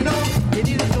 Que no. ¿Qué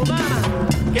dice su mamá?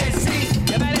 Que sí.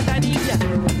 ¿Que baila esta niña?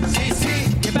 Sí, sí.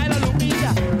 ¿Que baila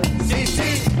Lupita? Sí,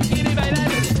 sí. ¿Quiere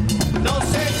bailar? No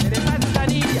sé. ¿Qué le pasa a esta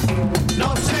niña?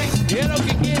 No sé. ¿Qué es lo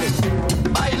que quiere?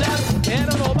 Bailar.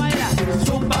 Pero no baila.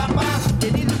 Su papá. ¿Qué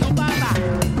dice su papá?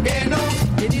 Que no.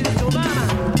 ¿Qué dice su mamá?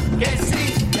 Que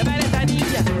sí.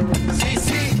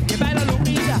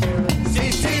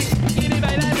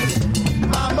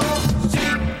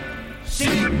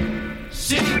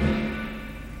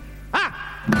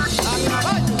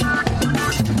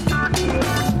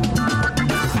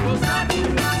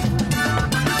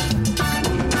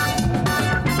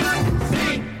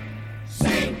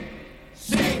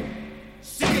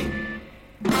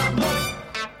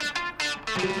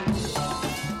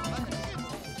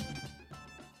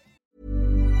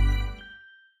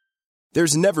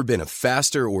 There's never been a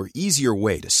faster or easier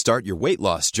way to start your weight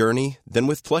loss journey than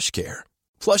with PlushCare.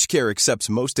 PlushCare accepts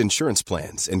most insurance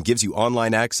plans and gives you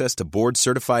online access to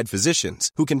board-certified physicians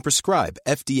who can prescribe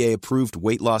FDA-approved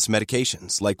weight loss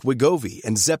medications like Wegovy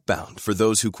and Zepbound for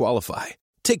those who qualify.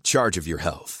 Take charge of your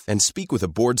health and speak with a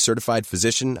board-certified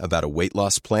physician about a weight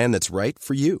loss plan that's right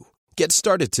for you. Get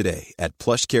started today at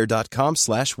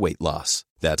plushcare.com/weight loss.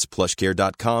 That's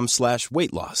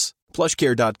plushcare.com/weight loss.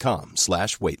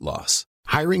 plushcare.com/weight loss.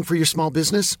 Hiring for your small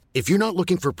business? If you're not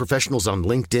looking for professionals on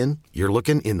LinkedIn, you're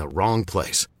looking in the wrong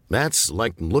place. That's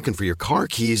like looking for your car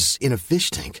keys in a fish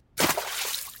tank.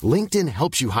 LinkedIn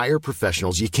helps you hire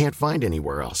professionals you can't find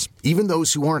anywhere else, even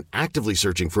those who aren't actively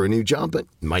searching for a new job but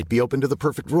might be open to the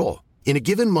perfect role. In a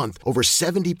given month, over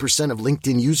 70% of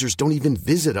LinkedIn users don't even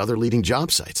visit other leading job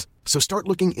sites. So start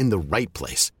looking in the right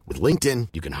place. With LinkedIn,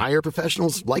 you can hire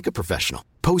professionals like a professional.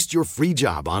 Post your free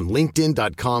job on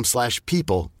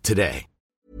linkedin.com/people today.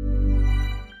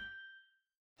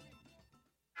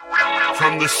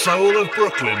 From the soul of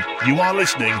Brooklyn, you are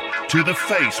listening to The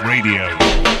Face Radio.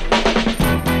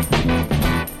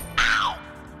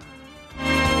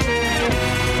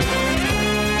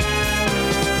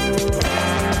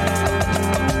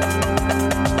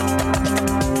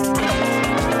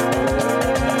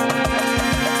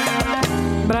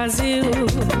 Brasil,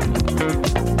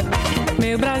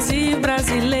 meu Brasil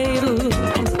brasileiro,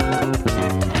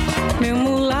 meu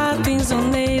mulato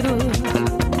insoneiro,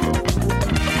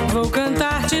 vou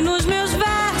cantar-te nos meus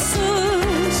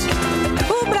versos.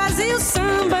 O Brasil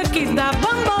samba que dá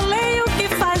bamboleio, que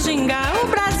faz gingar. O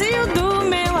Brasil do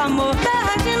meu amor,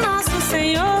 terra de nosso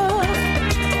Senhor.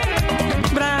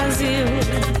 Brasil,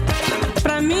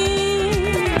 pra mim,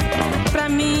 pra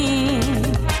mim,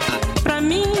 pra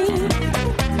mim.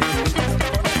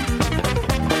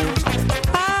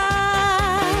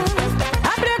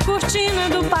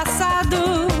 Do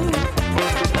passado,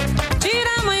 tira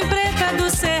a mãe preta do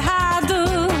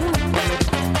cerrado,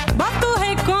 bota o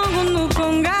rei Congo no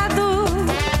congado.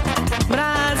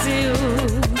 Brasil,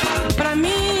 pra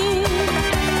mim,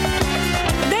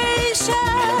 deixa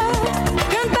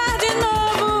cantar de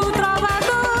novo o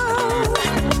trovador.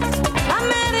 A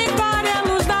merentória, a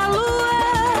luz da lua,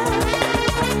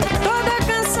 toda a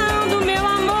canção do meu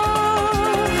amor.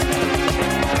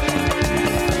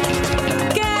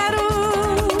 Quero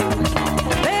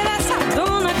ver essa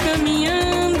dona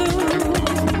caminhando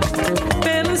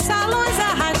pelos salões,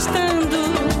 arrastando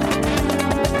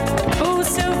o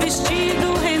seu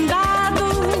vestido rendado.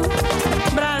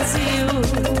 Brasil,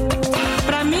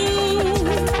 pra mim,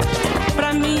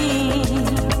 pra mim,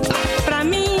 pra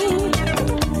mim.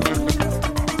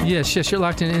 Yes, you're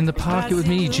locked in the pocket with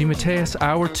me, G. Mateus,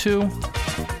 hour 2.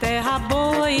 Terra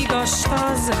boa e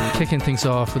gostosa, Kicking things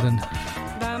off with a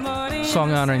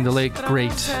song honoring the late,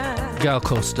 great Gal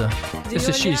Costa. This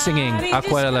is she singing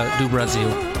Aquarela do Brasil.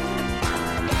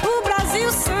 o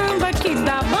Brasil samba que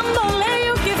dá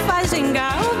bamboleio, que faz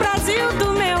gingar. O Brasil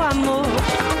do meu amor,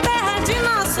 terra de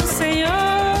nosso Senhor.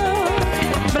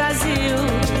 Brasil,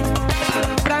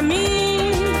 pra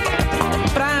mim,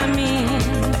 pra mim,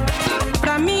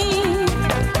 pra mim.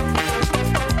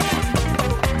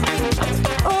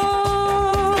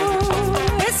 Oh,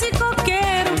 esse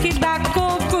coqueiro que dá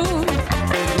coco,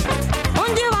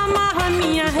 onde eu amarro a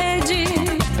minha rede,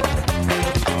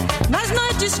 nas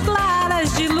noites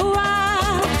claras de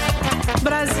luar.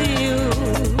 Brasil,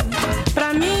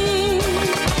 pra mim.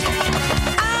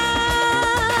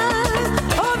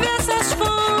 Ouve essas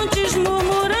fontes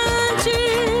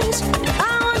murmurantes,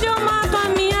 aonde eu mato a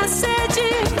minha sede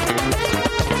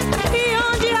e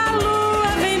onde a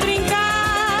lua vem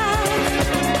brincar.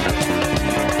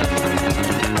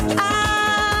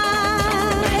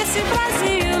 Esse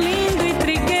Brasil lindo e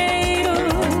trigueiro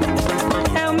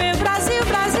é o meu Brasil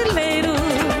brasileiro,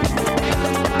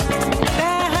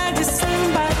 terra de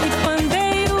samba e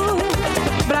pandeiro.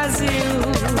 Brasil,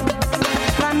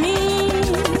 pra mim,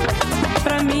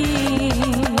 pra mim.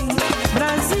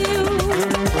 Brasil,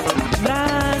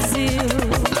 Brasil,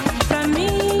 pra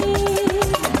mim,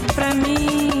 pra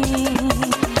mim.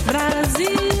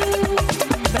 Brasil,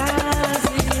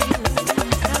 Brasil,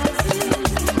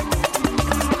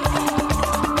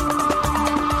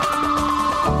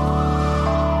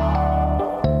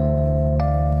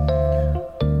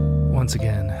 Once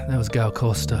again, that was Gal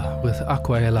Costa with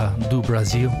Aquarela do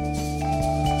Brasil.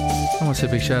 I want to say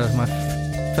a big shout out to my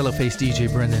fellow face DJ,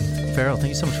 Brendan Farrell. Thank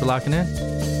you so much for locking in.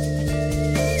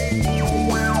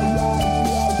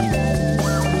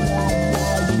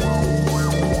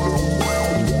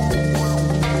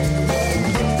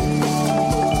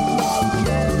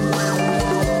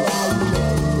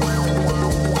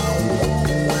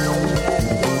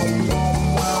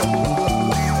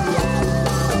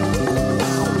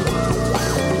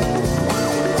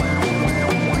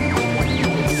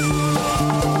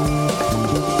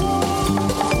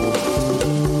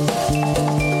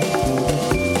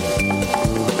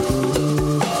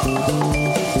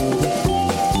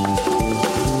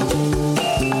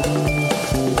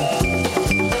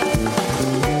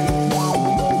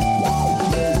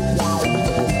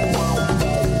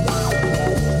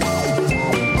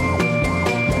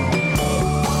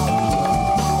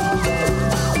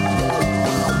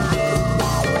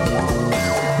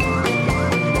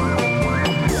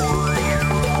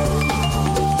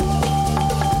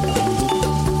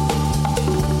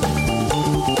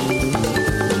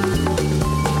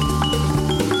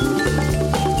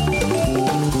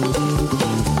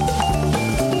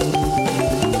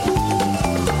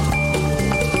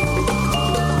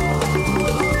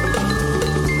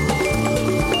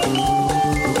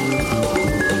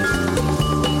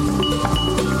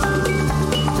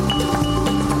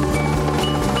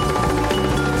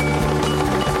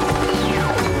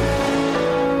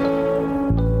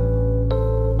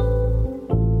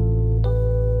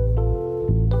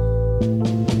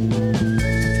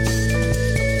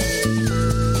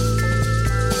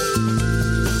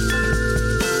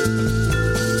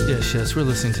 We're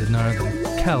listening to none other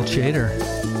than Cal Chater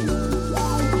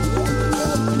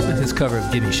with his cover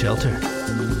of Gimme Shelter.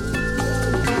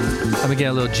 I'm gonna get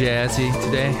a little jazzy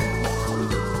today.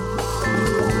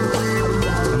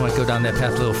 I'm gonna go down that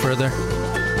path a little further.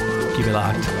 Keep it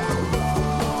locked.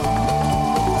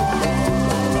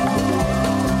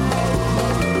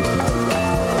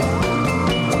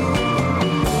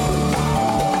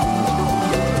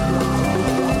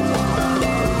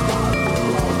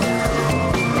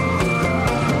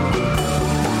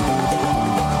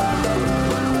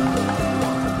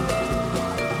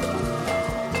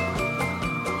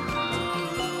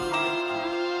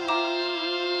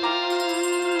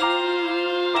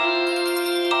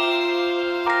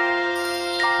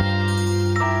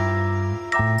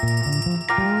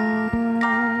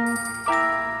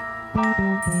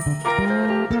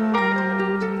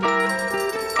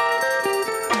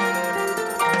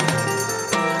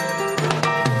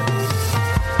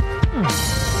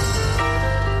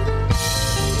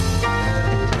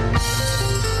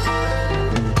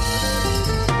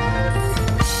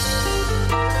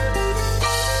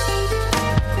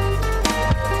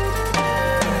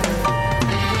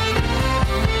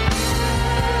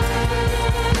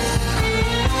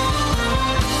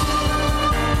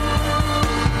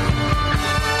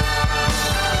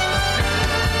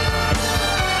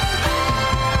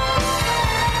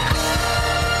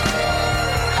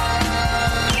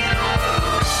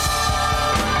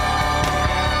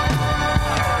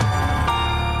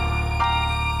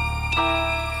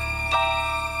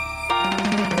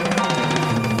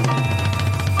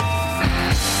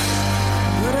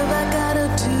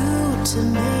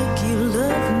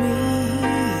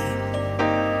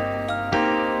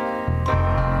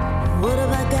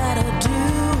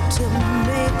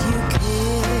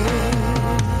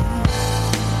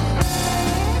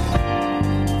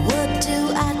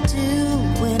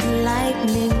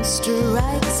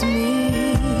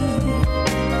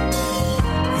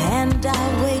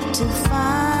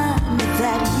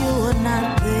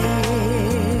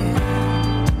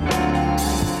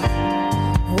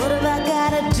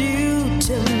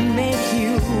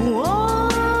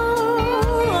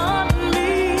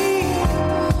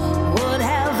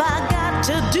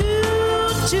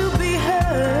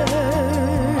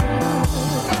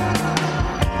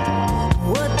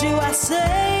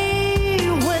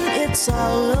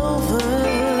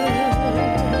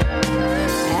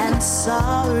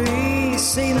 Sorry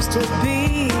seems to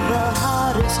be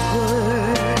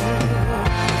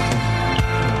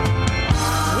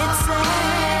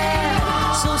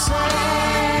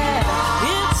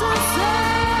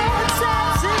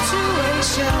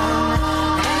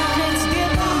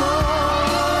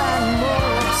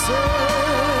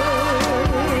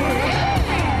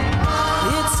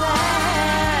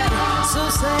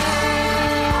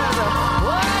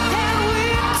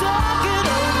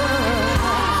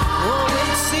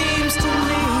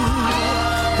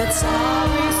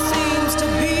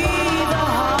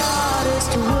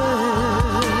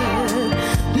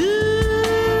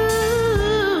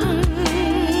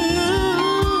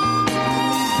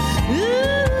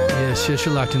Yes,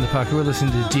 you're locked in the pocket. We're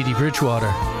listening to Dee Dee Bridgewater.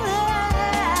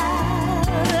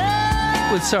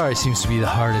 With sorry seems to be the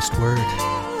hardest word.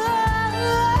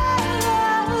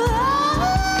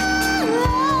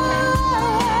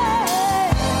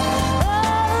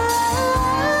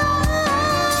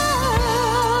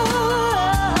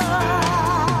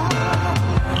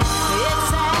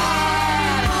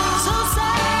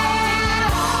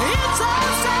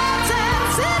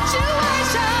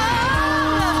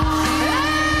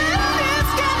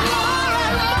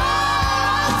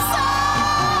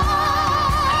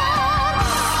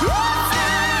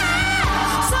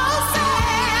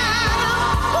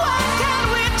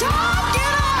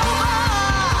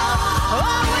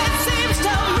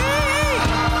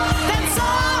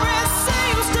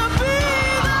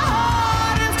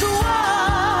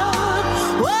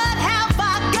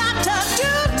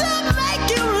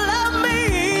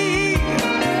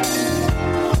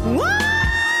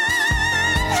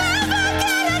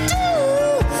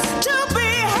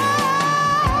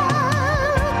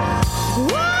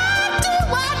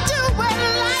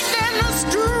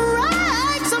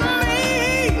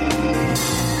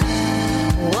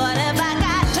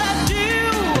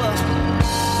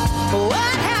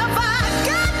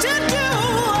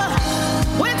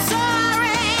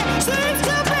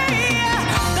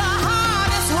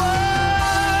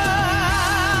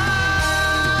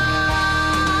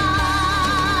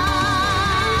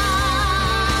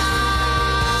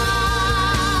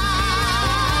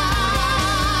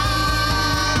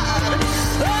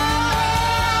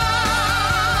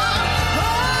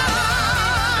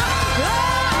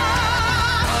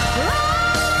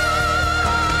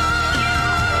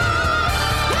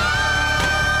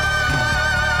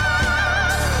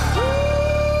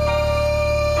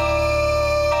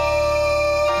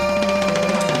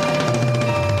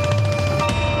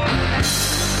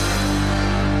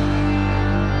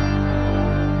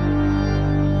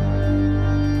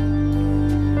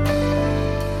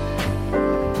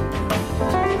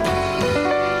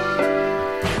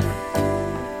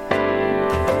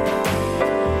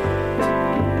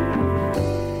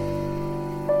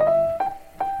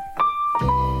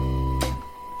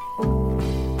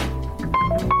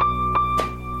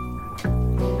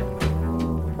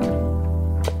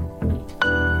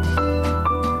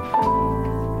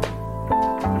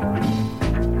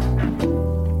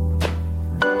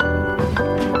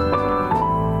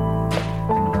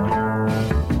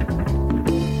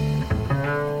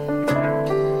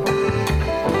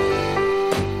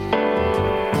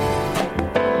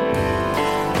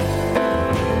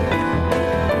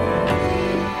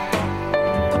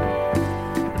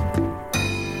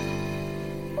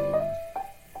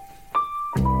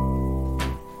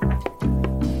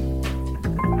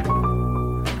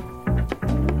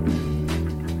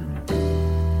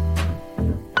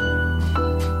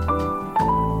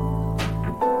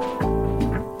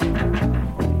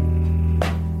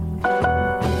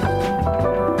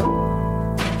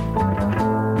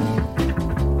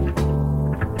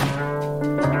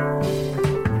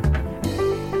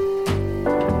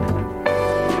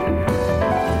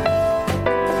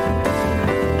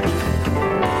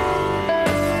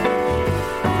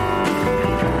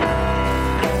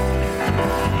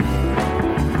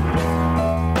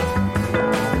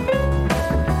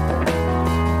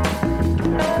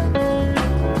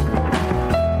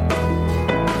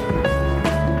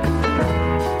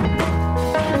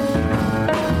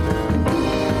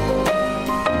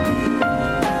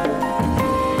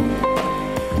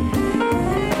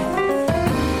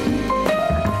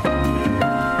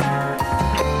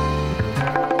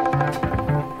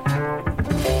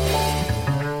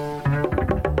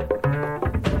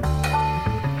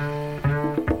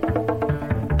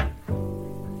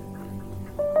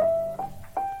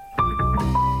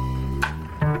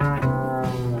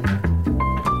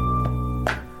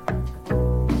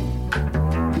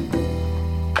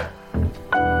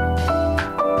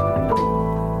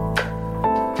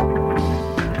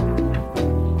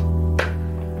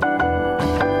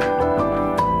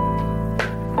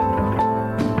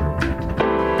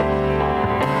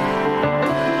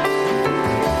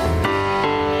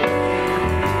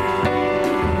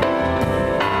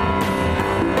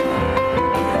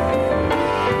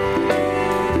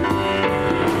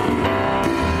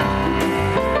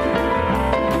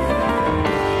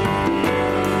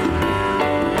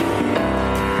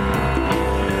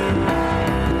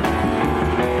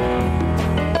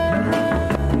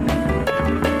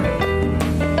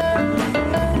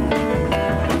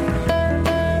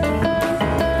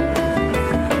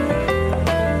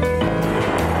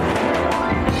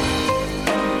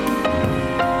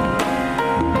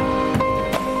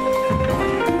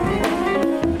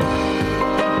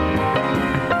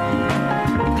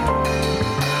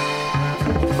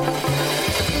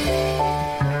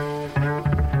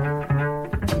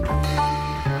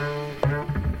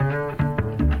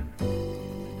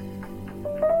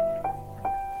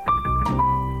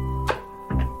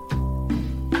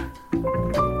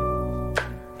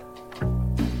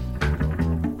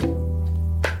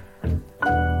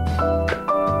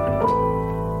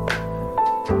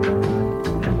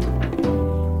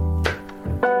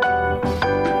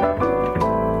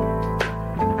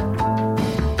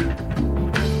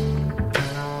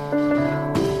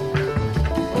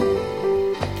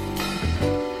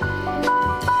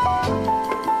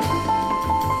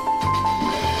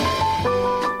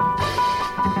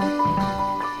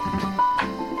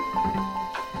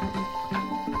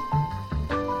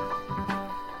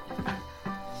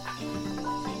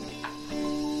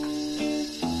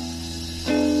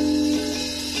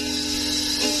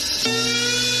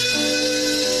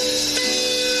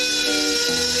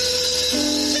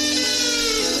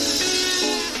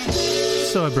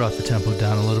 So I brought the tempo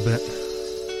down a little bit.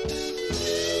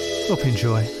 Hope you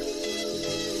enjoy.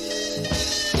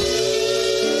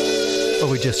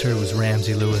 What we just heard was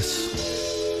Ramsey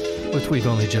Lewis with We've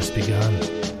Only Just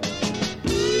Begun.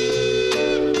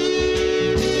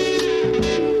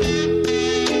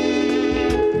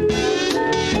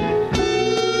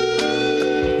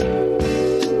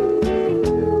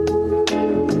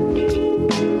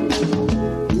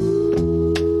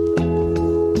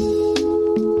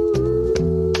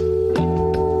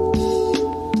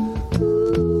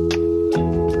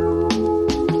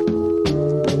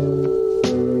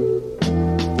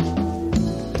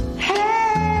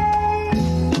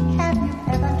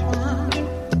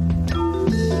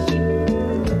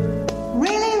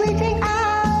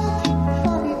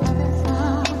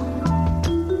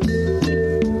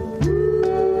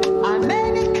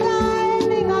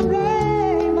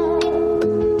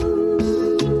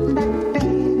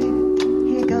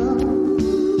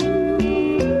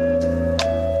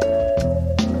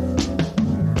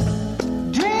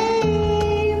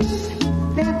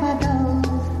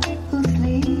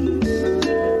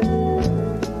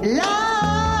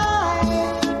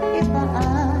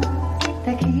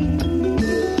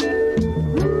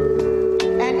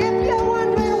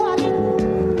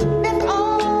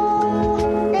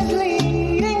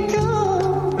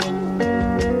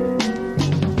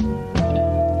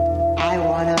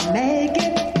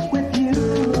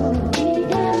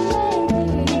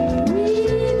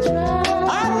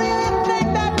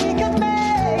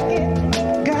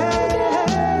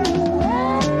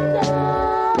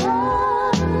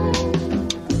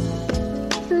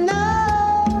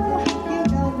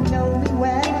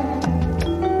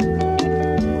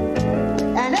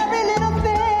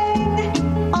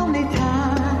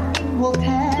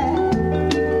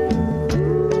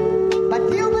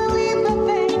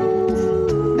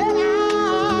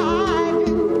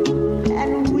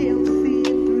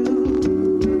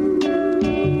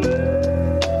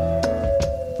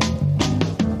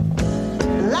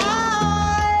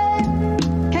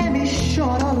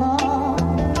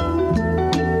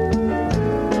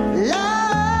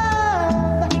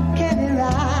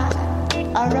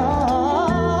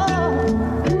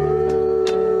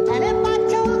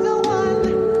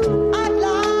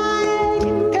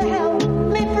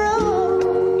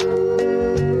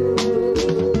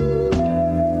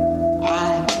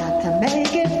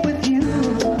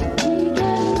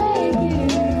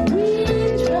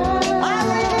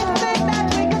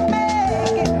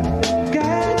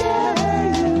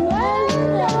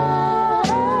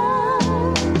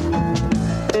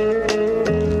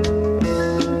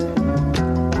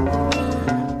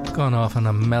 On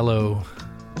a mellow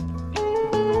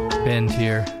bend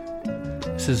here.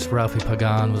 This is Ralphie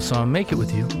Pagan with the song Make It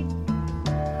With You.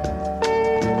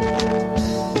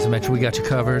 As I mentioned, we got you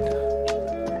covered.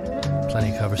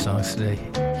 Plenty of cover songs today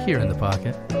here in the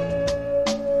pocket.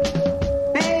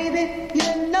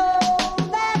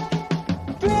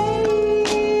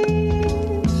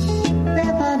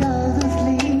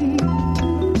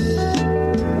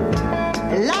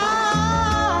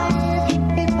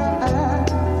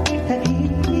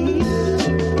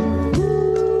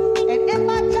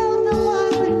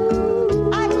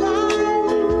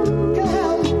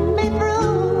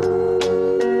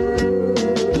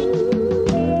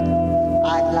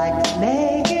 I'd like to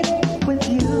make it with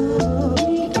you.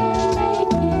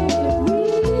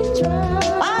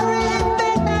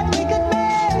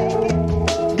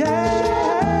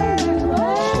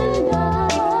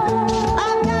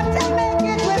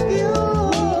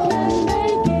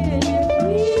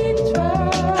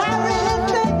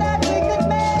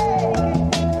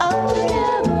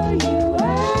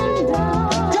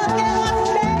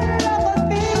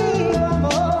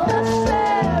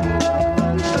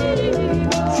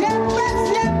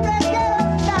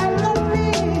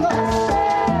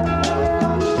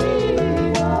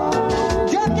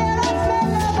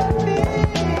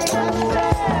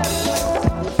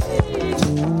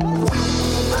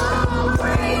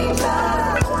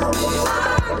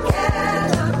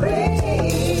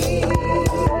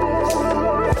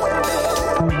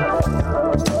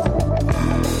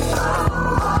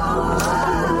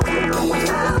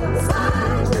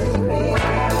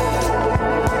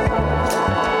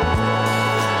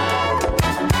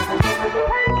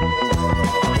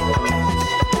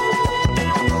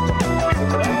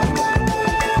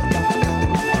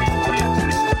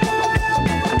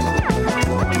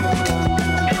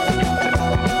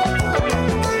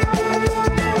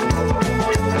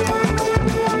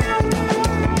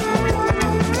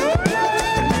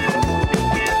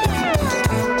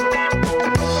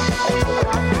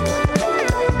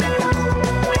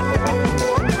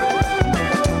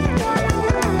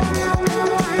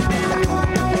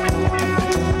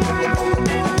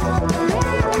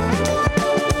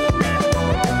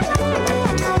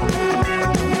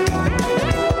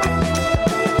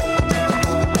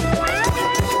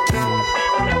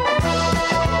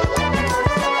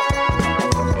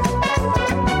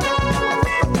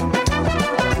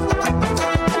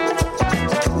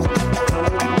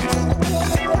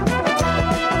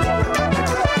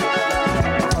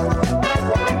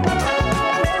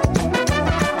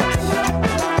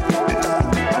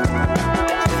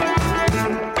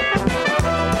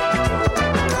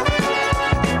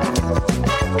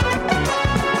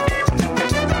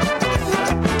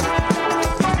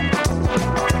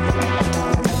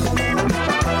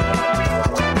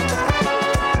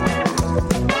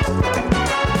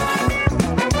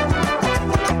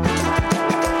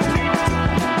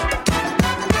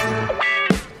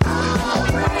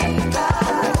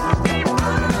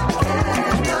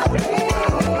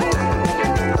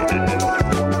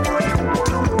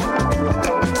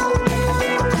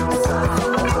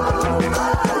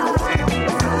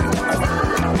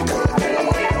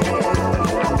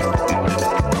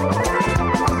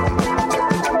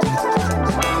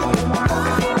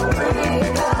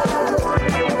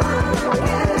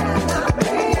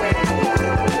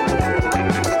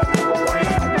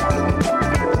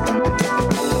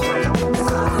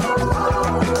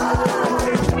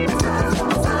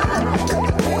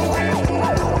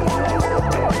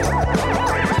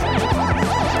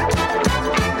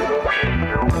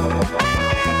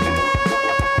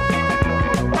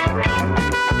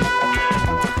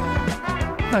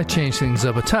 I changed things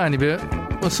up a tiny bit.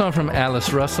 A song from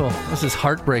Alice Russell. This is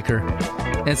Heartbreaker.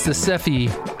 And it's the Seffi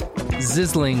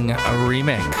Zizzling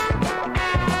remake.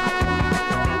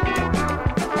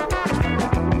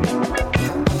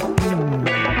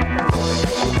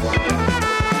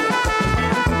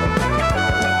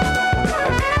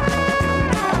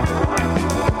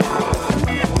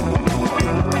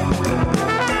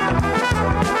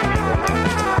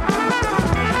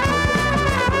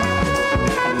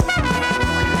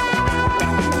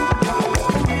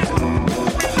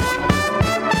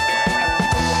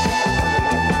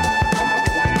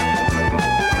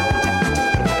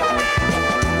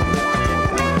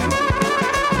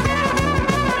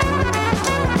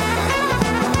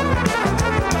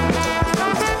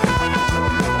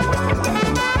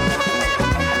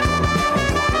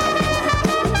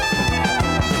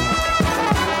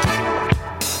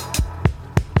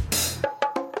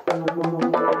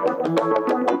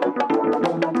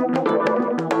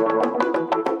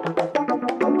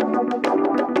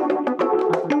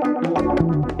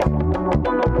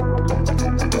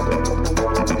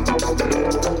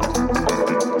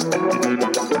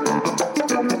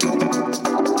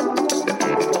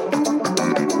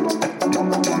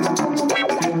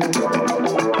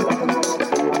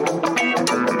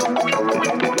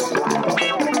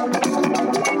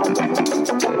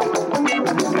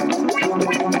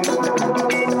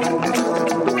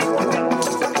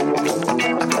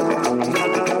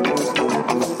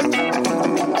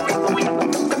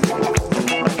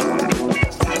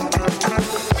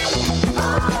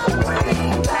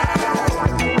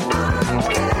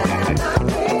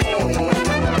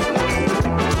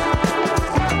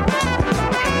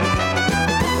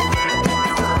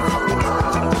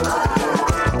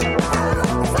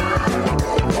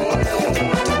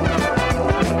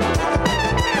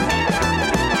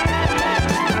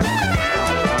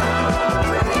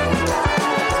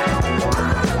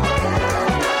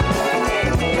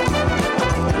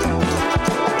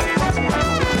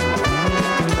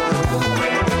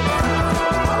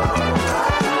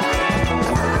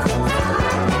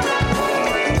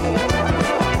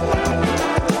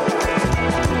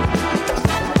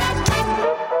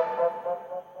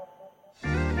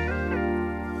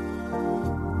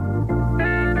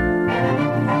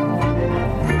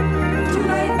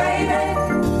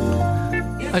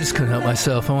 I just couldn't help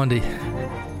myself. I wanted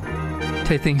to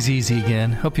take things easy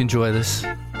again. Hope you enjoy this.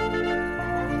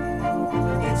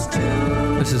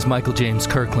 This is Michael James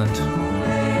Kirkland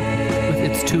with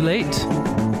It's Too Late.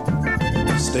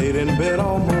 Stayed in bed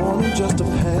all morning just to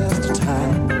pass the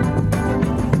time.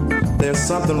 There's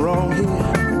something wrong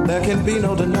here, there can be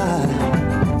no denying.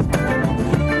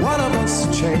 One of us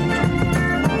changed,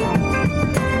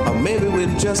 or maybe we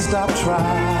just stopped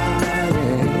trying.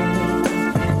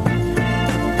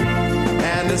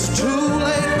 And it's too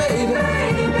late, baby.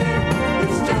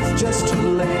 It's just too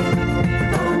late.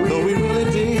 Though we really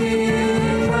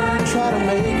did try to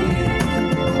make it.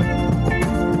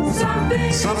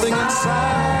 Something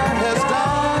inside has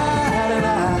died, and I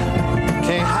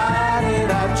can't hide it.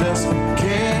 I just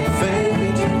can't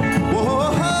fake it. Whoa.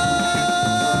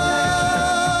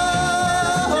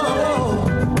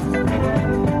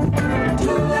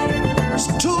 It's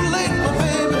too late, my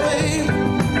baby.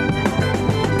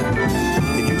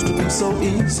 It used to be so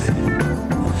easy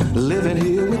living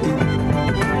here with you.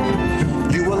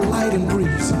 You were light and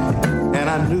breezy, and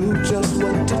I knew just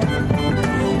what to do.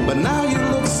 But now you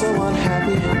look so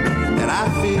unhappy, and I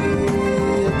feel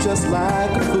just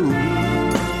like a fool.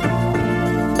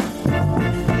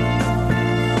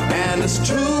 And it's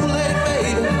too late,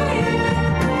 baby.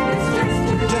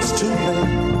 It's just too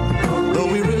late. Though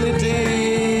we really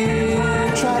did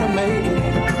try to make it.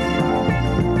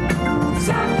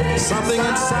 Something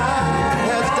inside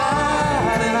has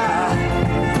died, and I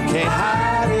can't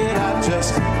hide it. I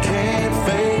just can't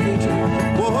fake it.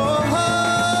 Whoa.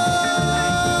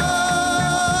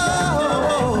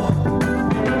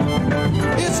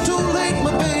 It's too late,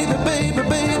 my baby, baby,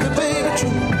 baby, baby,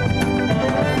 true.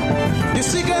 You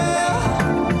see, girl,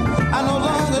 I no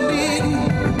longer need you.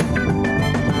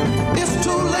 It's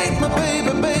too late, my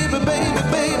baby, baby, baby,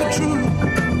 baby, true.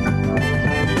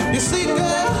 You see,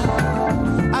 girl,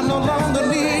 I no longer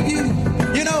need you.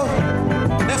 You know,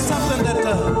 there's something that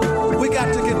we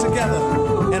got to get together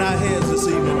in our heads this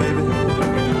evening, baby.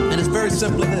 And it's very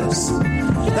simple this.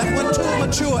 That when two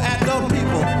mature adult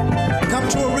people come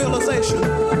to a realization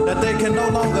that they can no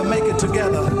longer make it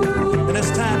together, and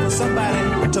it's time for somebody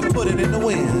to put it in the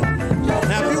wind.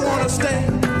 Now, if you want to stay,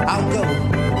 I'll go.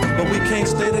 But we can't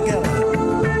stay together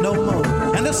no more.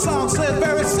 And this song says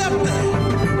very simply,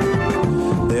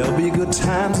 there'll be good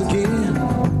times again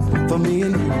for me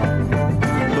and you.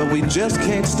 we just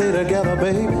can't stay together,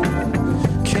 baby.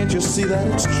 Can't you see that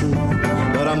it's true?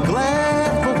 But I'm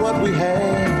glad for what we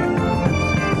had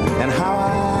and how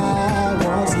I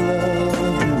once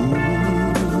loved you.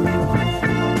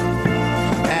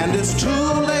 And it's too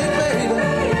late, baby.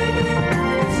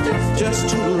 It's just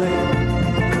too late.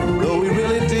 Though we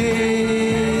really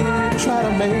did try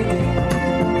to make it.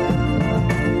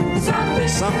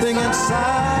 Something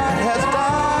inside has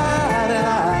died and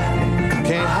I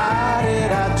can't hide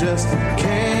it. I just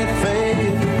can't fake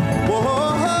it. Whoa.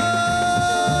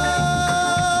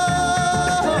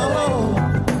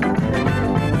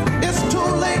 It's too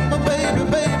late, my baby,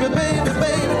 baby, baby,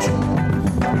 baby.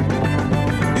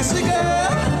 You see,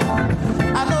 girl,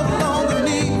 I no longer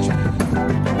need you.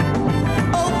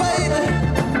 Oh, baby,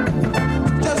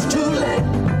 just too late.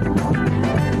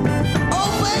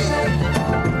 Oh, baby,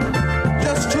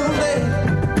 just too late.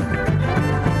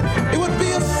 It would be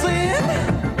a sin,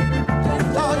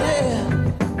 oh yeah,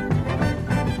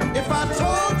 if I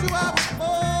told you I was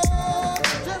more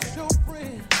than just your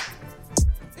friend.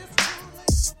 It's too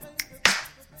late.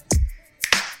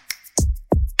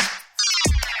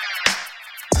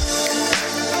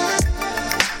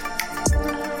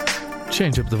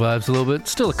 Change up the vibes a little bit.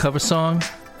 Still a cover song.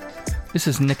 This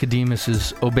is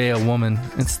Nicodemus's Obey a Woman.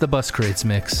 It's the Bus Crates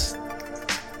mix.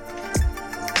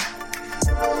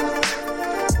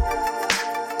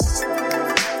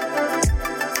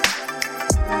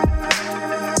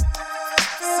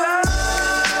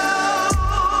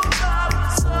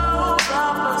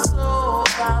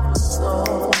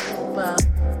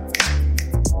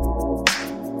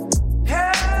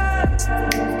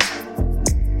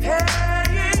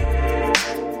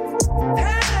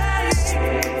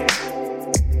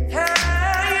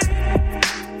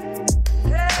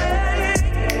 Hey,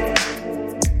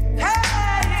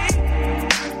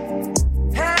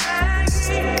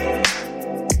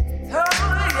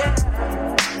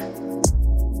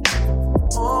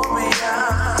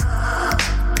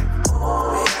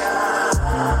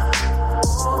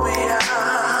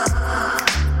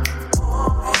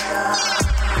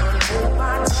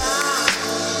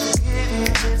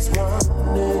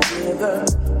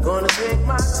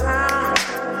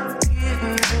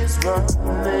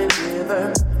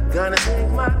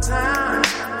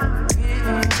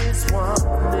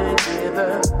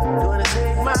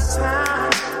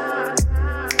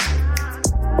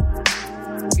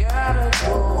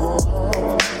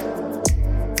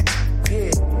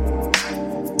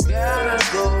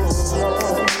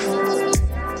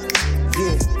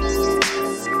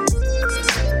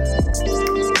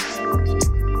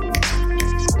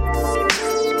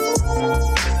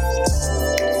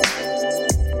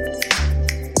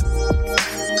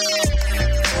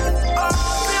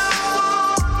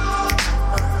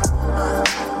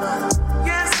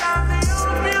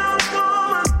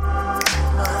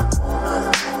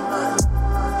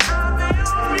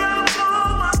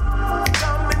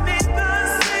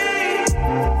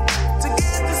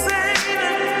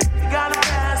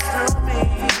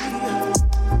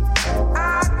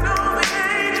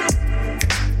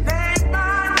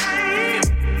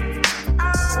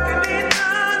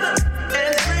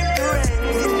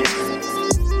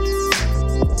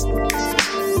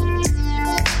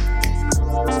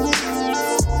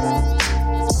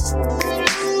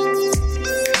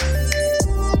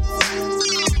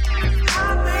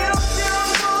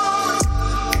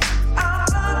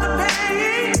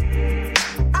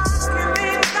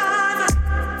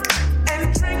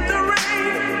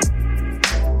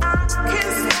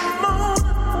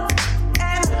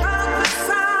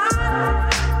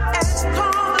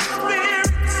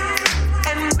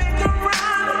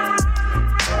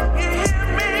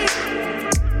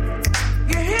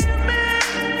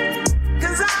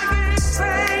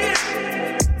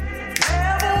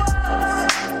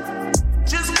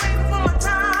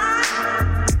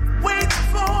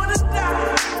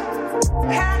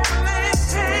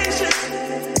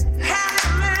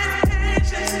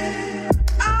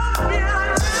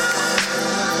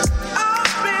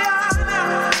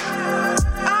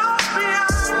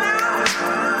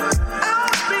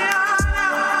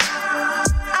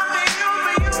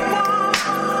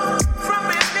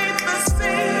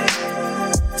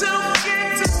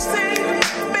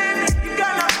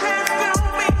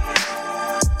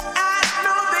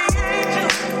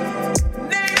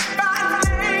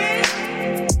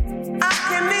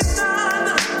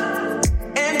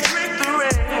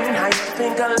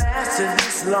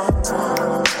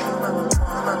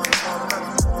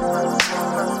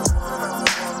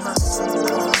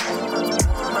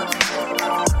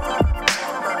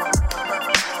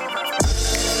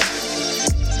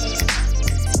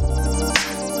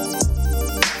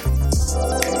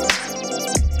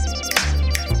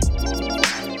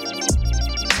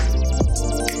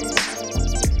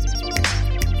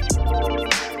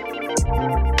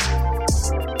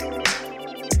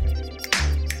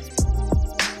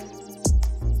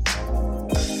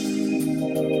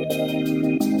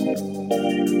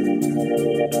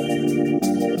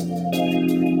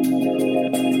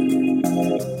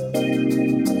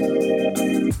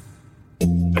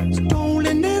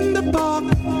 Strolling in the park,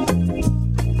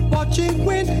 watching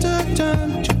winter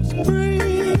turn to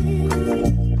spring.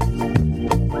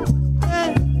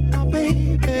 Hey, now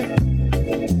baby,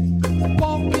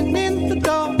 walking in the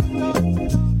dark,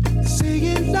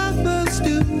 seeing lovers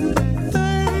do their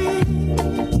thing.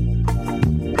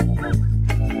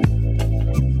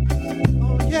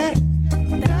 Oh yeah,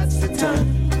 that's the time.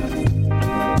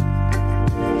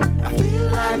 I feel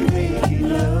like making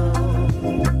love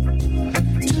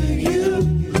to you,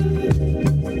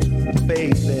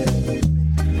 baby.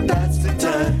 That's the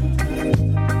time.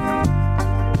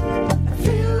 I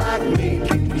feel like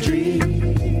making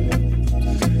dreams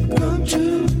come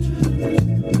true.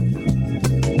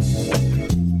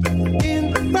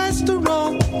 In the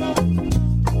restaurant,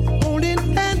 holding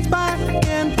hands by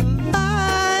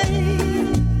candlelight.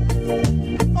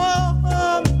 Oh,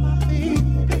 my baby,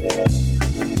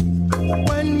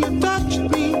 when you touch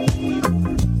me,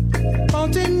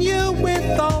 haunting you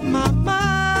with all my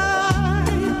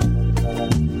mind.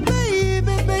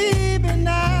 Baby, baby,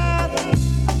 now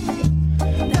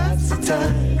that's the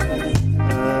time.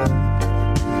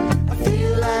 I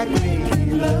feel like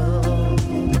making love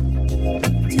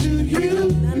to you.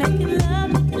 Making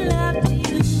love to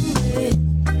you.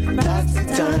 That's the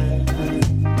time.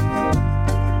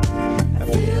 I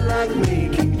feel like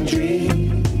making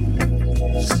dreams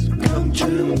come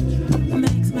true.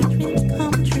 Makes my dreams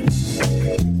come true.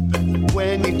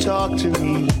 When you talk to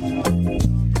me,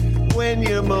 when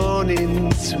you're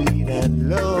moaning sweet and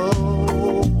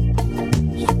low,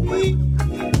 sweet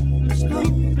and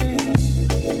slowly.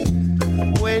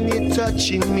 When you're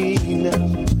touching me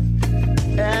now,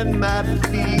 and my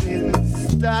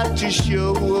feelings start to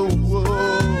show.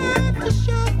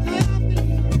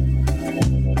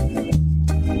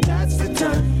 That's the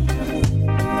time.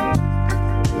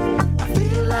 I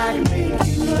feel like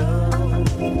making love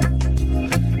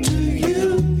to you.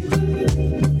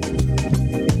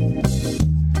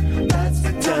 That's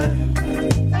the time.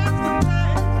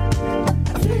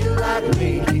 I feel like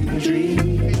making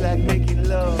dreams, feel like making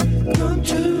love come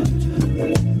true.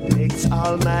 Makes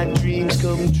all my dreams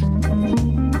come true.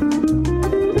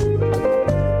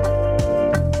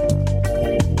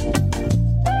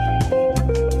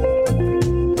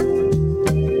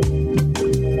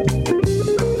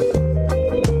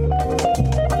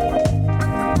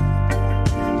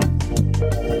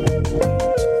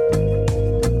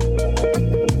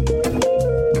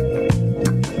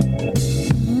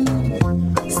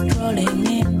 Strolling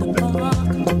in the park,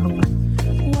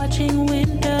 watching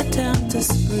winter turn to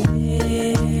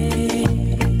spring.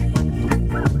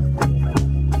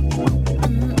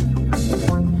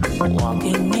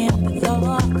 Walking in the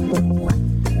dark,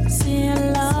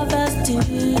 seeing lovers do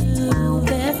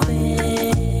their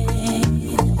thing.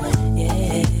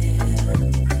 Yeah,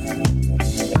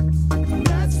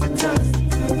 That's the time.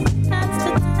 that's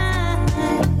the time.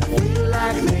 I feel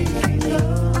like making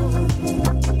love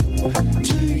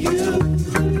to you.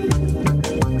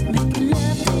 Making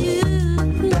love to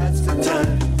you. That's the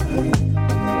time.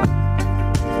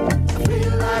 I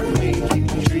feel like making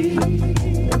dreams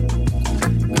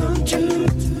come true.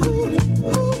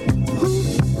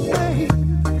 Hey,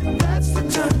 that's the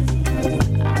time.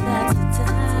 That's the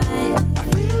time. I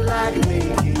feel like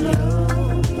making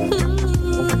love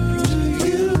to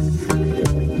you.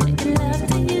 Making love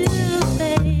to you,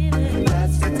 baby.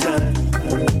 That's the time.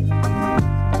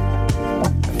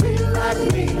 I feel like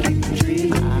making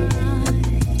dreams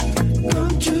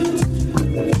come true.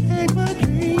 Take my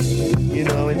dreams. You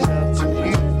know it's up to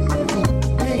you.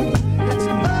 Hey, it's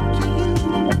up to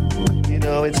you. You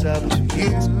know it's up to you.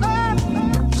 It's up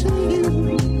to you,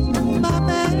 my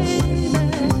baby.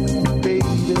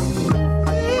 Baby.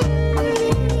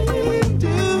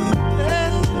 Do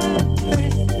that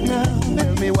now.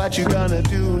 Tell me what you gonna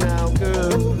do now,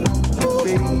 girl.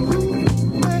 Baby.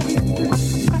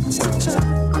 That's the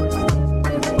time.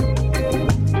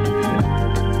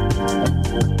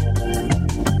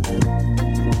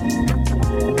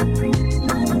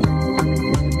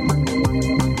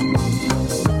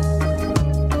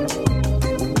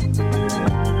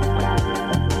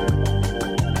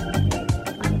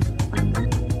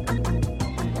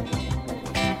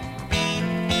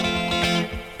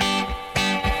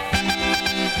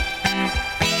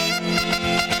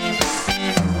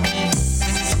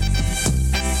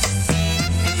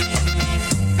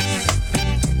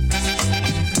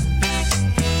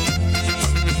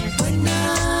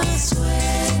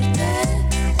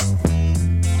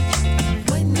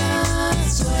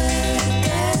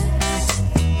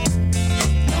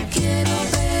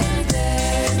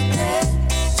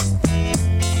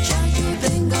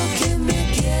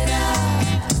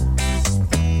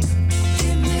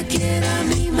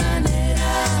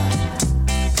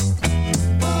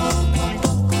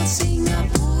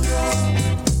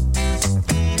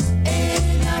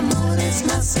 es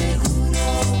más seguro.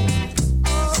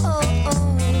 Oh, oh,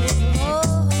 oh,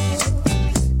 oh.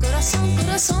 Corazón,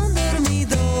 corazón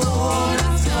dormido.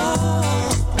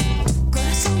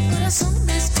 Corazón, corazón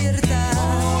despierta.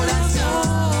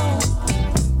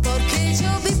 Porque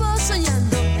yo vivo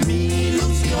soñando mi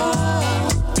ilusión.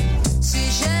 Si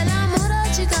ya el amor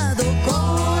ha llegado,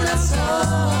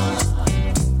 corazón.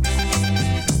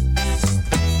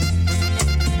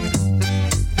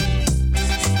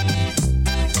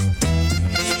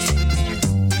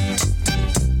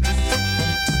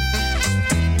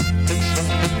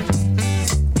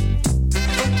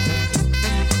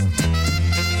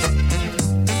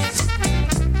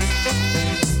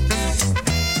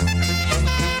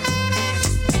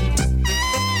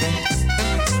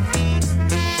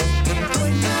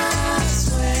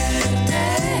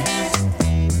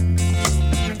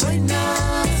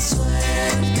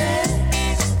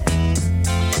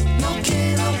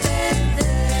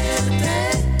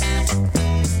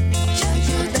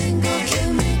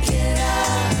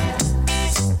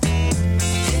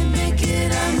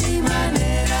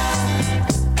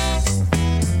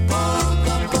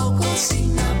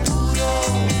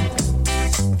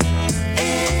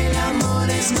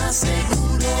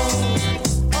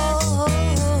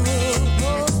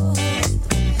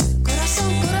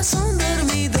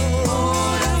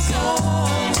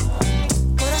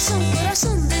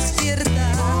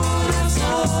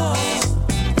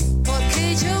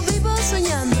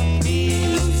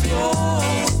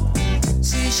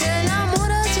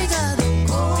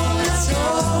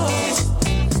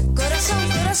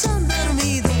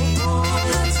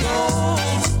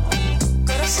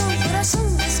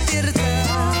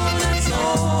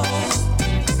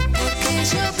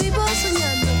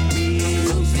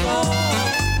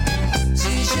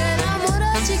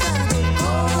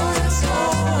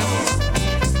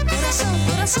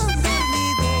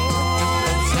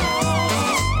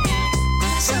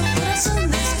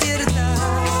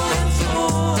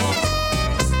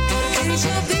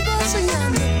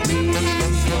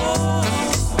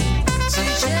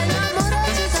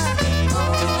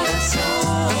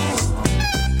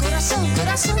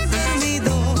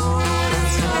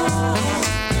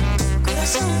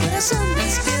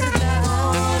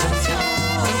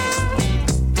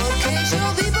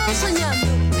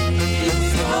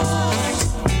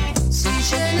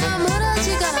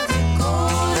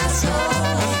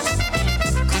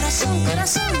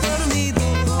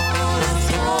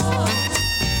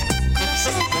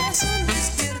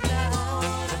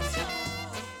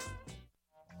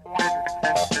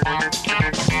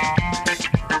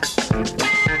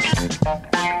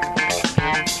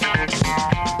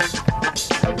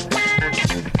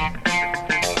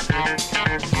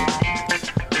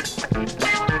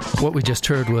 What we just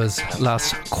heard was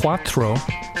Las Cuatro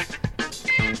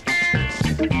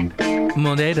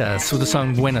Monedas with the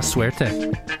song Buena Suerte.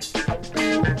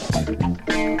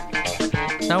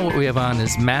 Now what we have on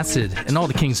is Macid and All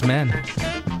the King's Men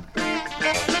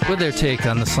with their take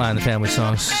on the Sly and the Family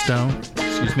song Stone.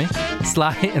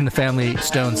 Sly and the Family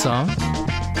Stone song.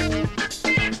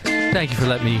 Thank you for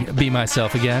letting me be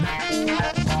myself again.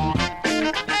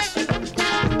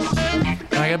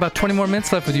 I got about 20 more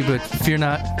minutes left with you, but fear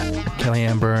not,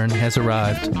 Kellyanne Byrne has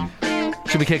arrived.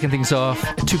 She'll be kicking things off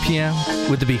at 2 p.m.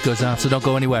 with The Beat Goes On, so don't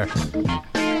go anywhere.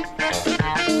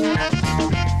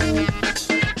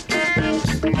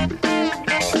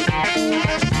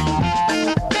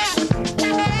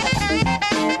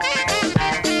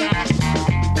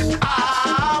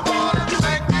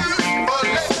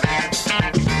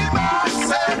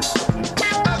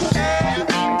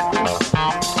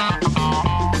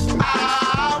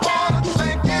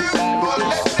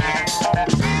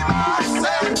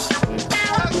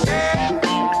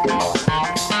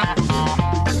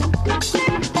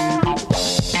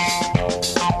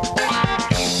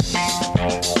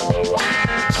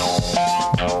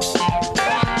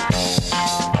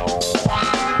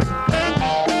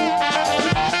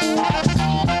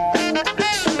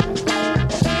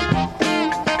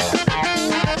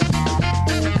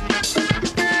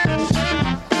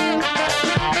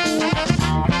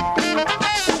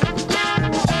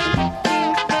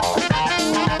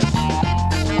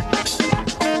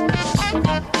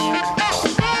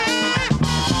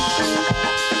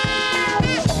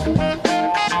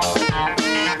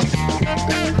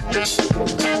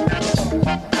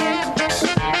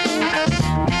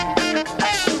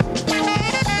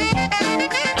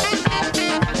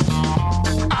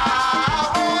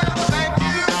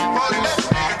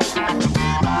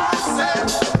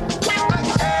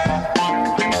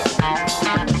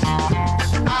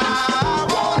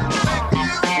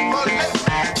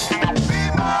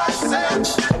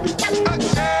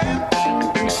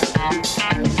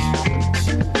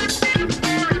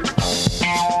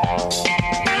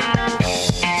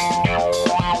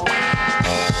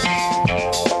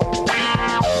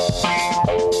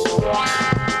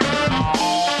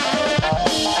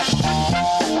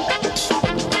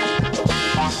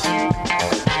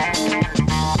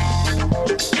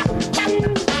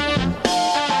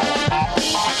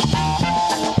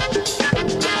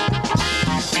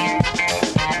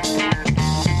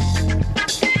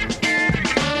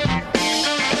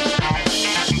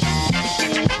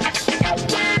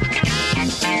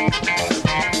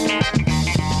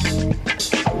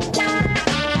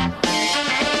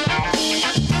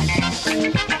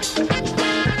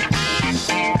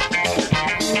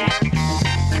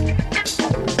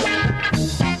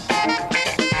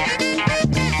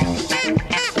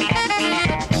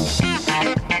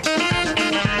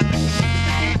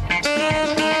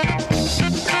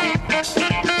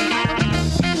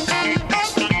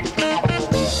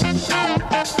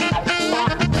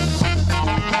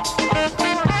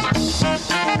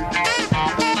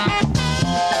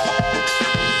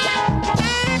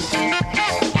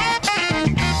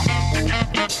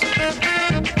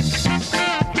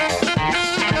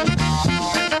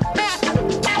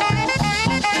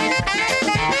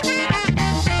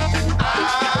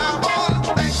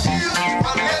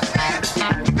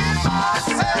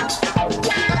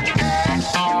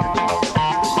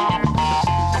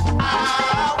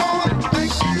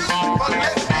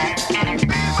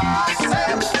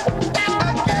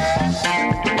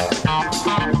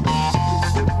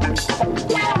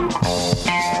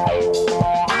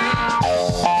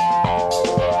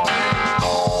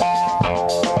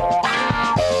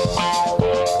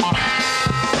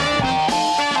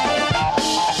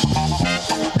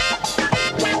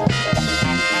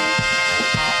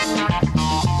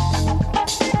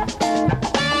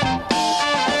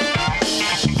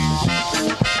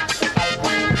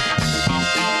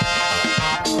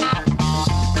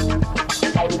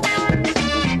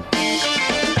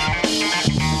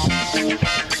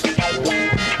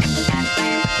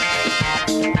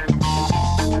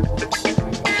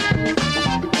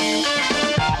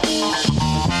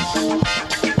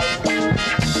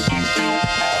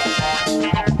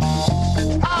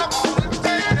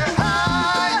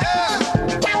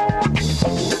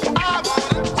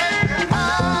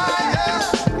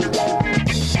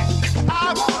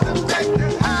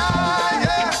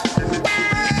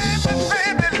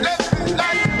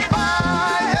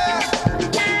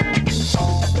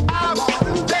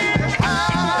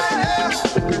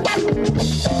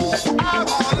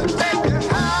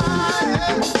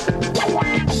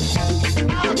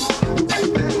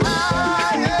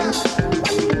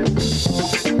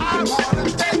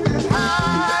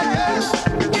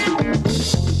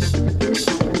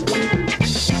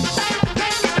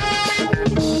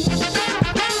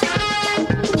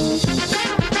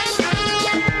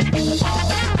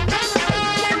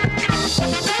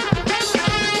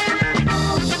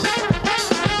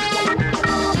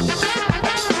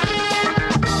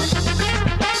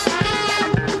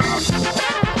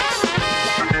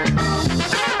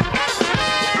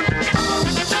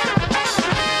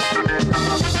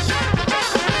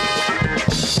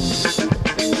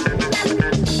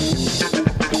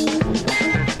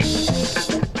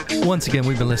 Once again,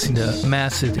 we've been listening to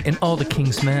Massive and All the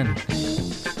King's Men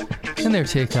and their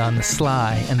take on the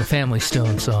Sly and the Family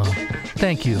Stone song.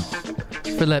 Thank you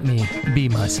for letting me be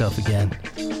myself again.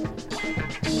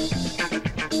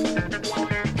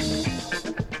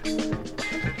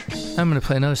 I'm going to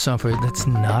play another song for you that's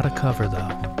not a cover, though.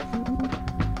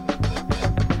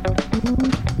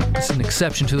 It's an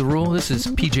exception to the rule. This is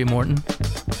PJ Morton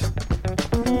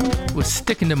with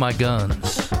Sticking to My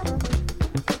Guns.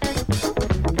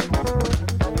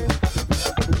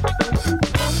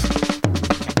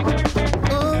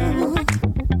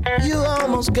 You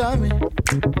almost got me.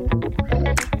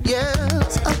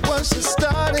 Yes, I was just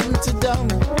starting to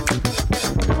doubt me.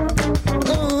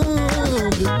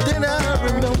 But then I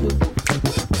remember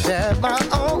that my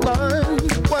own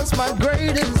mind was my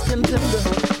greatest contender.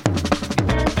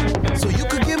 So you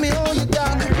could give me all you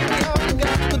got,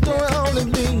 but throw it all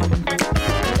in me.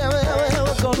 Never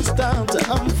gonna stop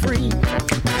till I'm free.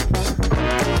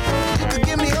 You could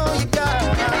give me all you got,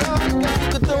 you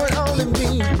could throw it all in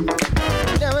me.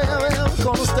 Never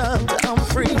gonna stop till I'm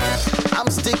free. I'm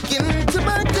sticking to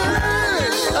my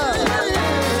guns,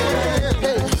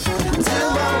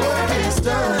 till my work is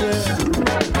done.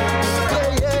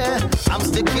 Yeah, yeah, I'm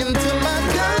sticking to my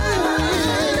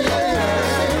guns,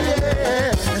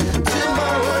 till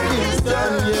my work is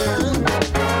done. Yeah.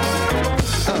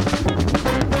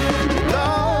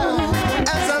 Long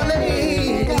as I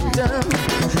lay down,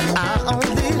 I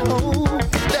only hope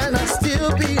that I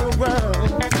still be around.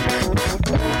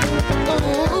 I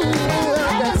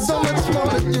got so much more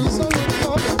to do.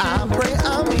 I pray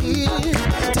I'm here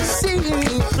to see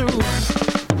you through.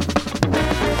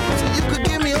 So you could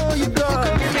give me all you got,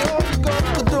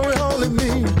 but throw it all in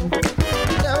me.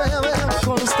 Never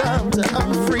gonna stop till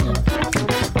I'm free.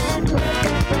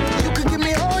 You could give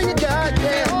me all you got,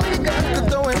 but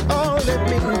throw it all at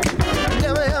me.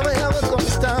 Never gonna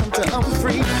stop till I'm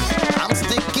free. I'm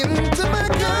sticking to my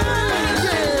guns,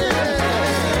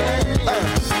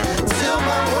 till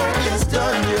my work is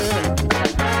done,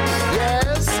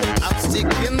 Yes, I'm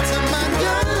sticking to my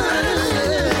guns,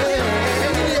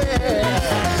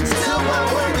 till my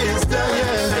work is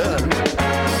done,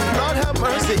 Lord have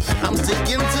mercy, I'm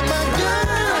sticking to my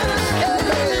guns,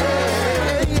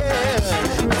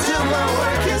 till my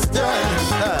work is done.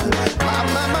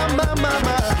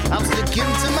 I'm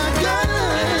sticking to my guns,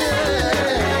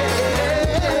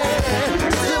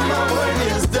 till my work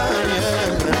is done,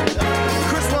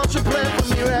 Chris, won't you play for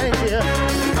me right here?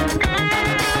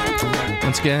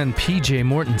 Once again, PJ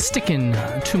Morton, Sticking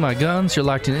to My Guns. You're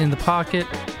locked in the pocket.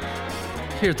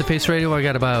 Here at the Face Radio, I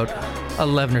got about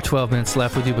 11 or 12 minutes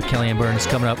left with you, but Kellyanne Burns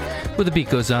is coming up with The Beat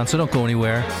Goes On, so don't go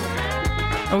anywhere.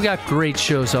 And we got great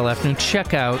shows all afternoon.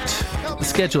 Check out the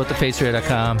schedule at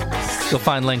thefaceradio.com. You'll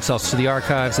find links also to the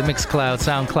archives at Mixcloud,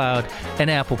 SoundCloud,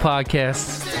 and Apple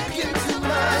Podcasts,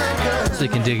 so you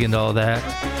can dig into all that.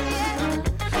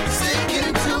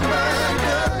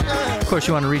 Of course,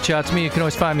 you want to reach out to me, you can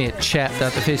always find me at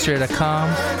chat.thefaceradio.com.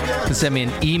 You can send me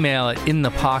an email at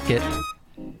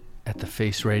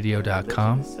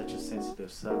intheppocket@thefaceradio.com. Such a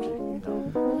sensitive subject,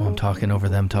 Well, I'm talking over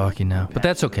them talking now, but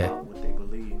that's okay.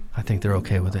 I think they're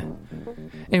okay with it.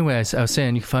 Anyways, I was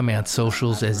saying you can find me on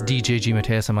socials as DJG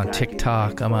Mateus. I'm on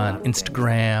TikTok. I'm on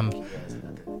Instagram.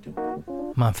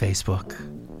 I'm on Facebook.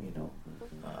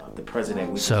 The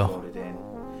president we So, voted in,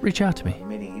 reach out to me.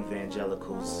 many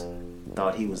evangelicals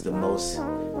thought he was the most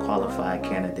qualified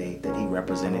candidate, that he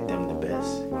represented them the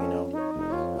best,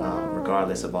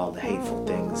 regardless of all the hateful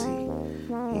things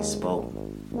he spoke.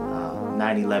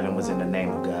 9/11 was in the name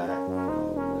of God,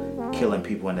 killing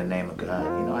people in the name of God.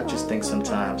 I just think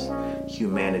sometimes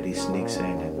humanity sneaks in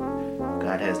and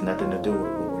God has nothing to do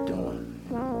with what we're doing.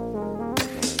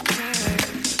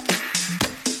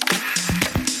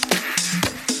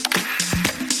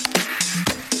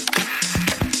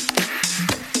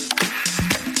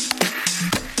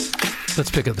 Let's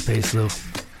pick up the pace, Lou.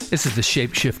 This is the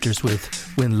Shapeshifters with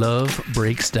When Love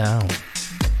Breaks Down.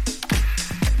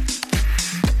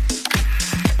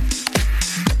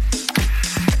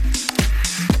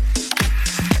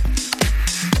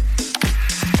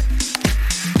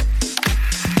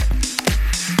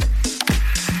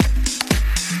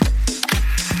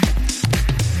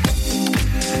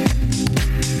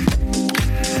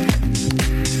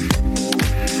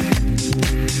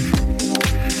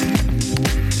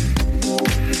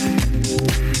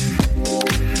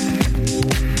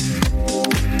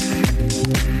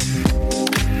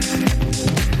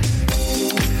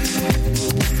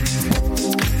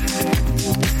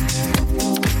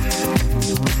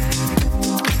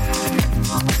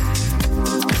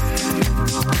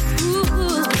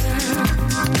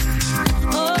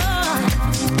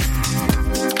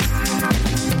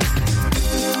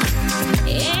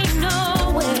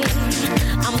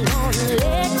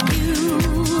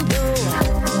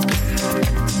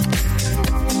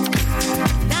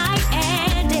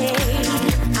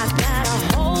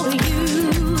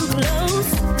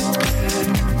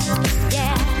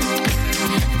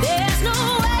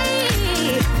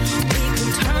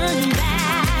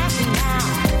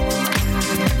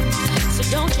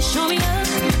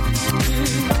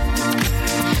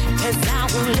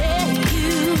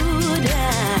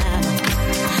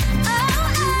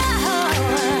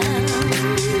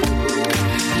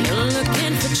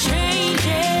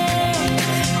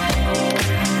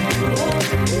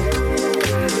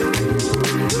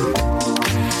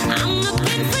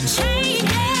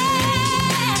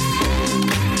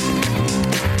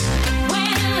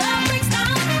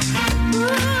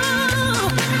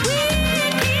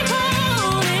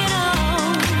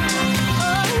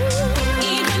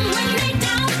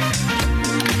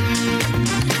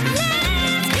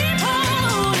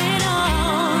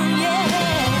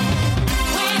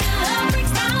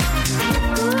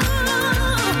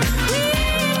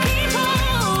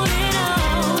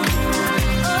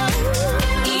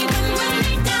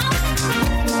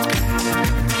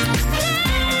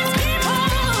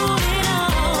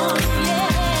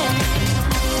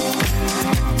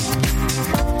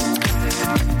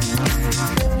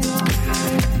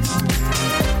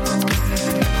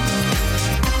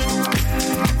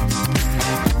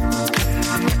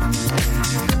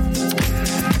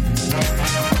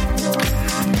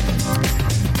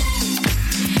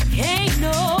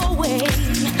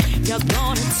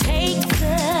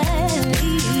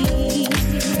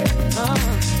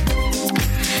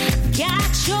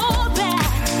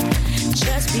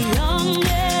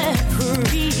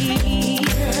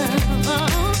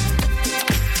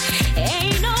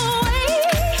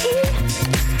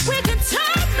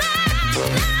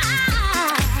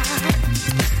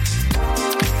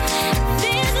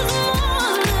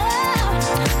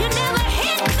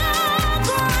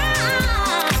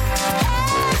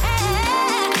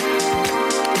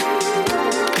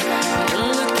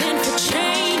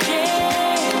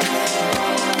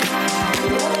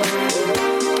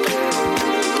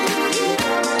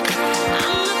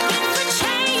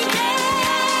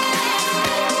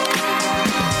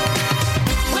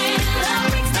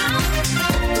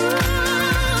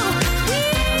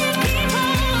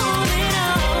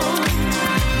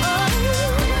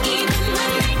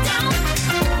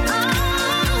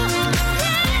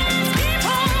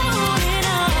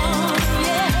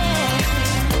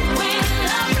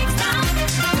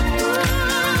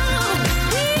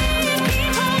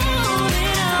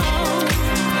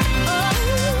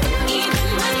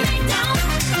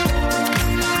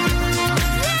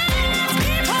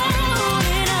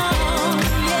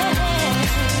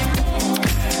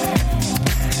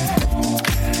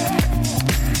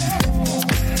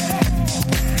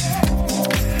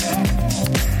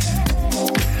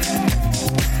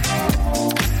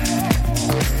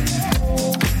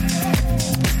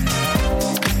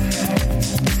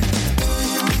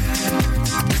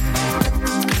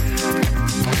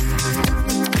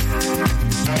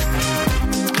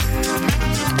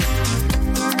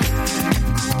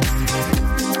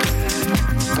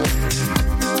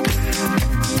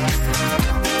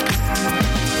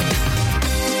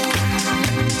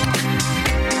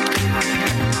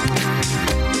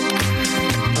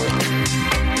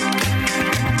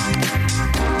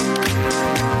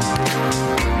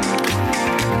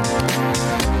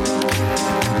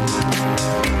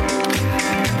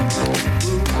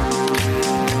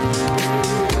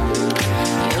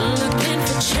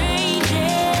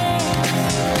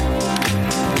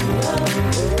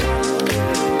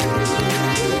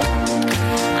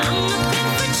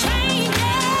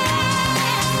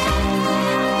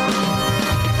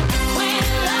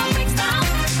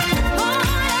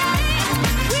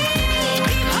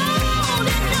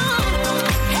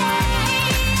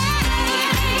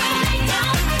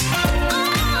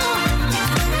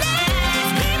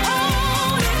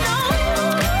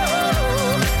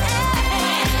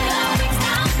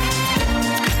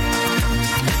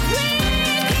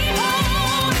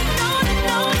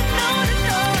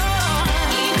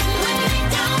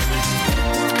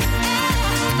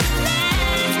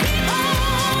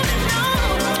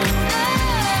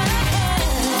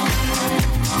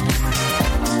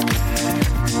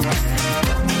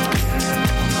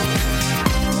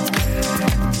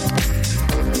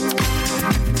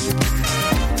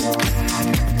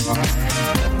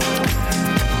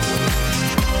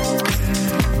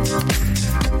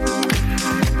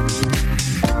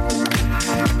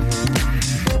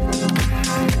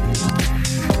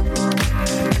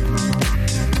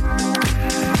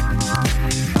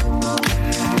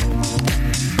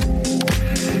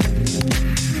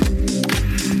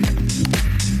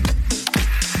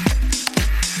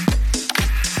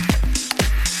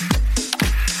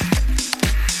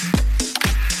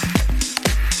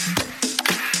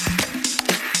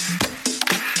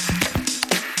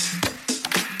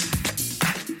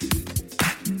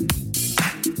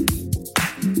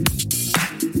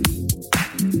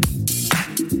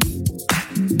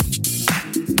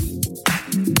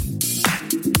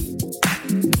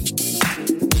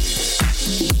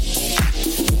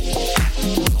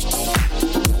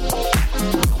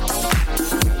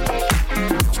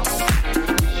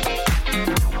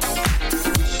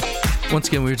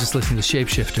 again, we were just listening to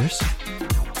Shapeshifters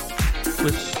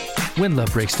with When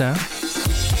Love Breaks Down.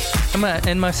 I'm going to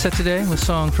end my set today with a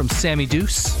song from Sammy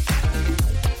Deuce.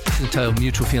 This is entitled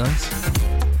Mutual Feelings.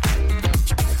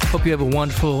 Hope you have a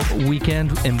wonderful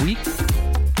weekend and week.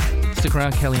 Stick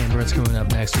around. Kelly and Burns coming up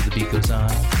next as the beat goes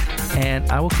on. And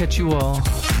I will catch you all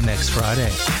next Friday.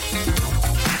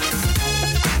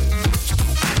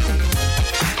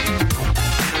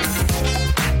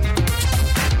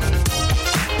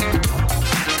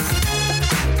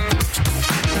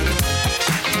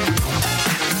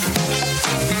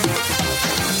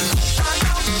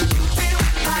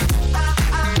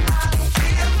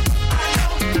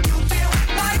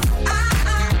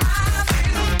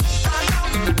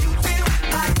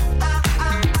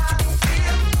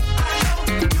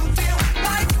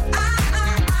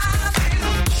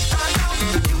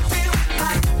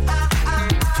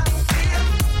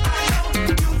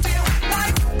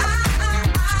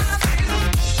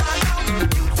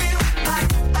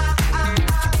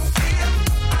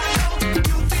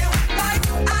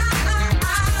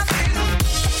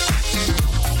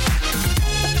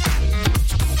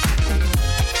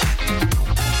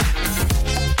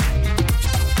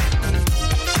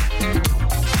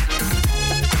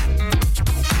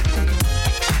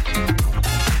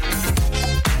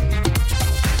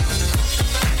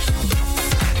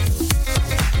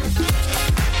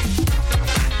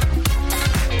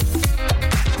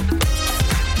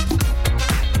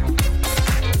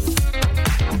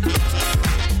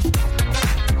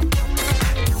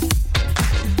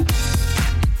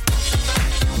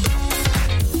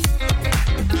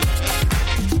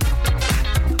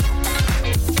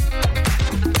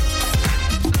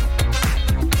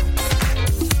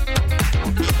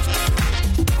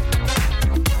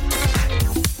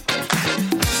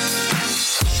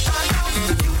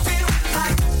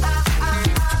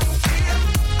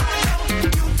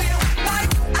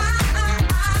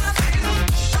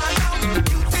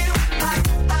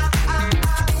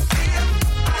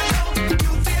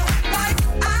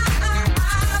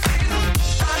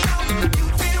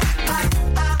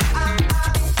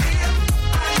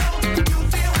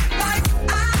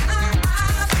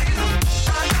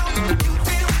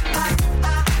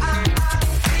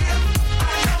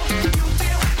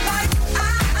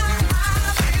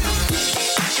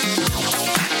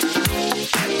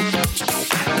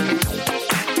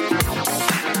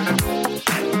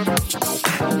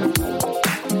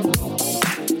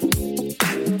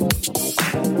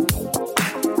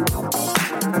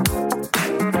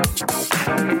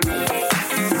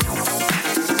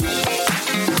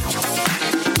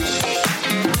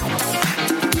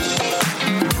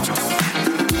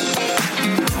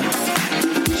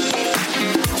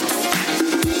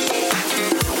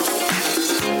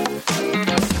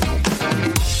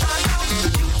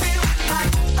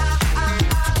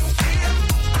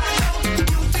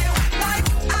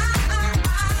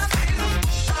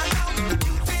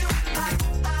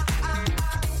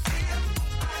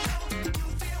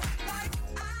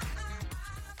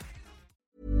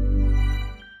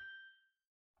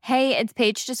 Hey, it's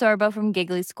Paige DeSorbo from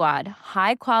Giggly Squad.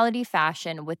 High quality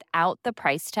fashion without the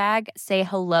price tag. Say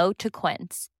hello to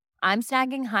Quince. I'm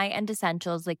snagging high-end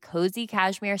essentials like cozy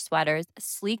cashmere sweaters,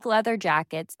 sleek leather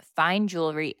jackets, fine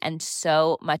jewelry, and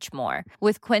so much more.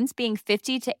 With Quince being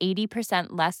 50 to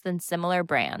 80% less than similar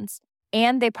brands.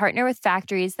 And they partner with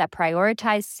factories that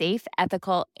prioritize safe,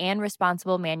 ethical, and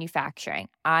responsible manufacturing.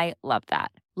 I love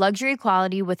that. Luxury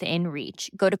quality within reach.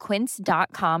 Go to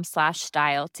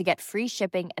quince.com/style to get free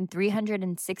shipping and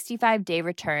 365-day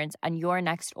returns on your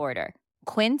next order.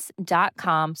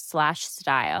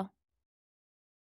 Quince.com/style.